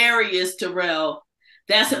hilarious, Terrell.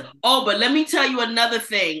 But let me tell you another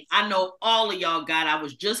thing. I know all of y'all got. I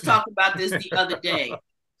was just talking about this the other day.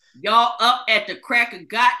 Y'all up at the crack of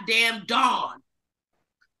goddamn dawn.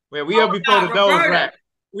 Well, we up before the doors rack.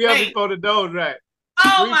 We up before the doors rack.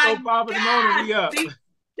 Oh 3, my 4, 5 in the morning, we up.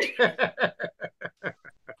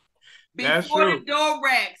 Before the door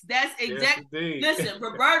racks. That's exactly. Yes, listen,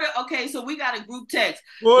 Roberta. Okay, so we got a group text.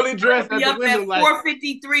 Fully dressed at the window, like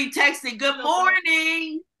 4:53, texting. Good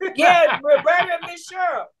morning. Yeah, Roberta and Miss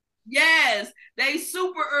Cheryl. Yes, they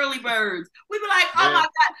super early birds. We be like, oh my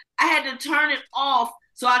God, I had to turn it off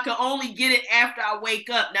so I could only get it after I wake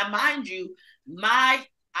up. Now, mind you,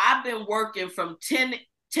 I've been working from 10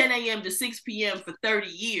 a.m. to 6 p.m. for 30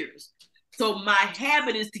 years. So my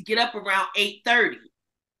habit is to get up around 8:30.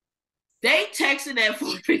 They texted at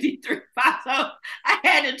 4:53. So I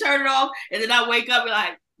had to turn it off, and then I wake up and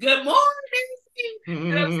like, good morning.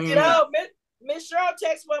 Miss Cheryl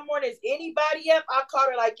texted one morning, is anybody up? I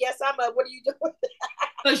called her like, yes, I'm up. What are you doing?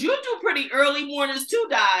 Because you do pretty early mornings too,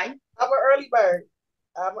 Di. I'm an early bird.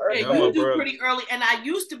 You do pretty early. And I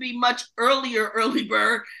used to be much early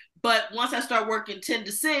bird. But once I start working 10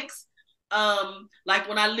 to 6, like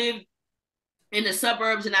when I lived in the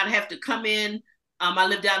suburbs and I'd have to come in, I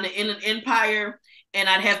lived down the Inland Empire, and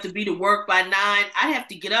I'd have to be to work by 9. I'd have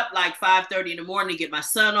to get up like 5:30 in the morning to get my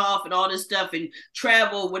son off and all this stuff and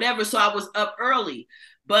travel, whatever. So I was up early.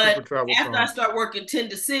 But after I start working 10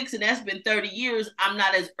 to 6, and that's been 30 years, I'm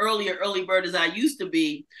not as early bird as I used to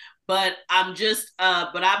be. But I'm just,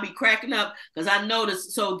 but I'll be cracking up because I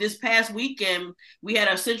noticed. So this past weekend, we had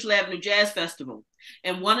our Central Avenue Jazz Festival.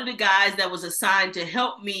 And one of the guys that was assigned to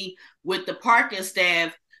help me with the parking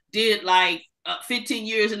staff did like 15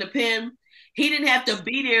 years in the pen. He didn't have to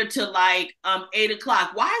be there till like 8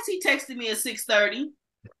 o'clock. Why is he texting me at 6:30?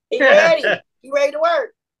 He ready. He ready to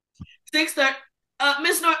work. 6:30.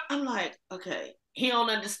 Miss North, I'm like, okay. He don't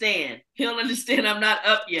understand. I'm not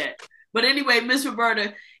up yet. But anyway, Miss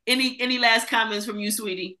Roberta, any last comments from you,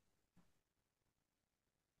 sweetie?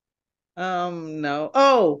 No.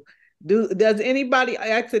 Oh, does anybody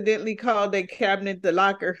accidentally call their cabinet the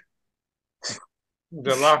locker?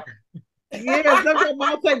 The locker. Yeah, sometimes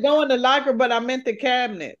I say go in the locker, but I meant the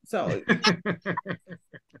cabinet. So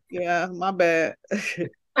yeah, my bad.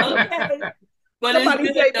 Okay. But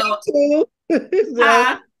somebody say me too. So,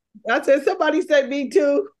 I said somebody said me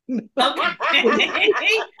too. Okay.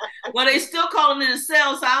 Well, they still calling it a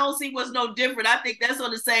cell, so I don't see what's no different. I think that's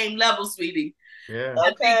on the same level, sweetie. Yeah. I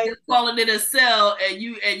think they're calling it a cell, and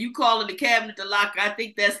you calling the cabinet the locker. I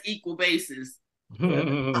think that's equal basis. I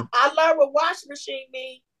learned what washing machine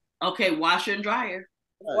means. Okay, washer and dryer.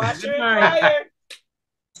 Washer and dryer.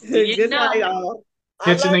 Good night, all.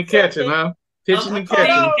 Kitchen and catching, huh? Kitchen and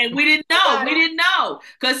catching. And we didn't know.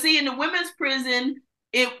 Because see, in the women's prison,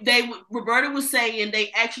 Roberta was saying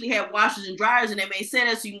they actually had washers and dryers, and they may say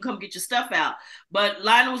that so you can come get your stuff out. But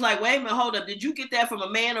Lionel was like, wait a minute, hold up. Did you get that from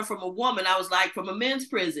a man or from a woman? I was like, from a men's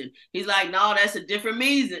prison. He's like, no, that's a different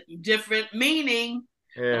meaning.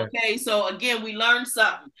 Yeah. Okay, so again, we learned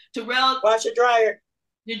something. Terrell, wash your dryer.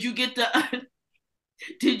 Did you get the?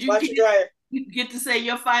 Get to say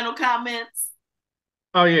your final comments?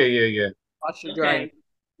 Oh yeah. Wash your dryer.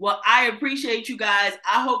 Well, I appreciate you guys.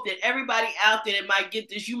 I hope that everybody out there that might get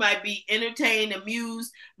this, you might be entertained,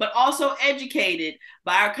 amused, but also educated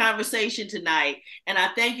by our conversation tonight. And I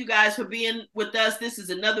thank you guys for being with us. This is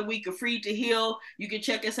another week of Free to Heal. You can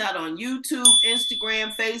check us out on YouTube,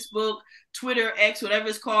 Instagram, Facebook, Twitter, X, whatever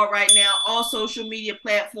it's called right now, all social media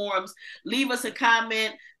platforms. Leave us a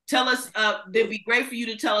comment. Tell us, it'd be great for you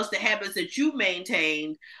to tell us the habits that you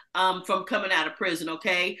maintained from coming out of prison,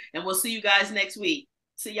 okay? And we'll see you guys next week.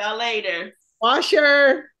 See y'all later.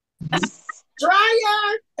 Washer.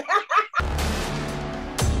 Dryer.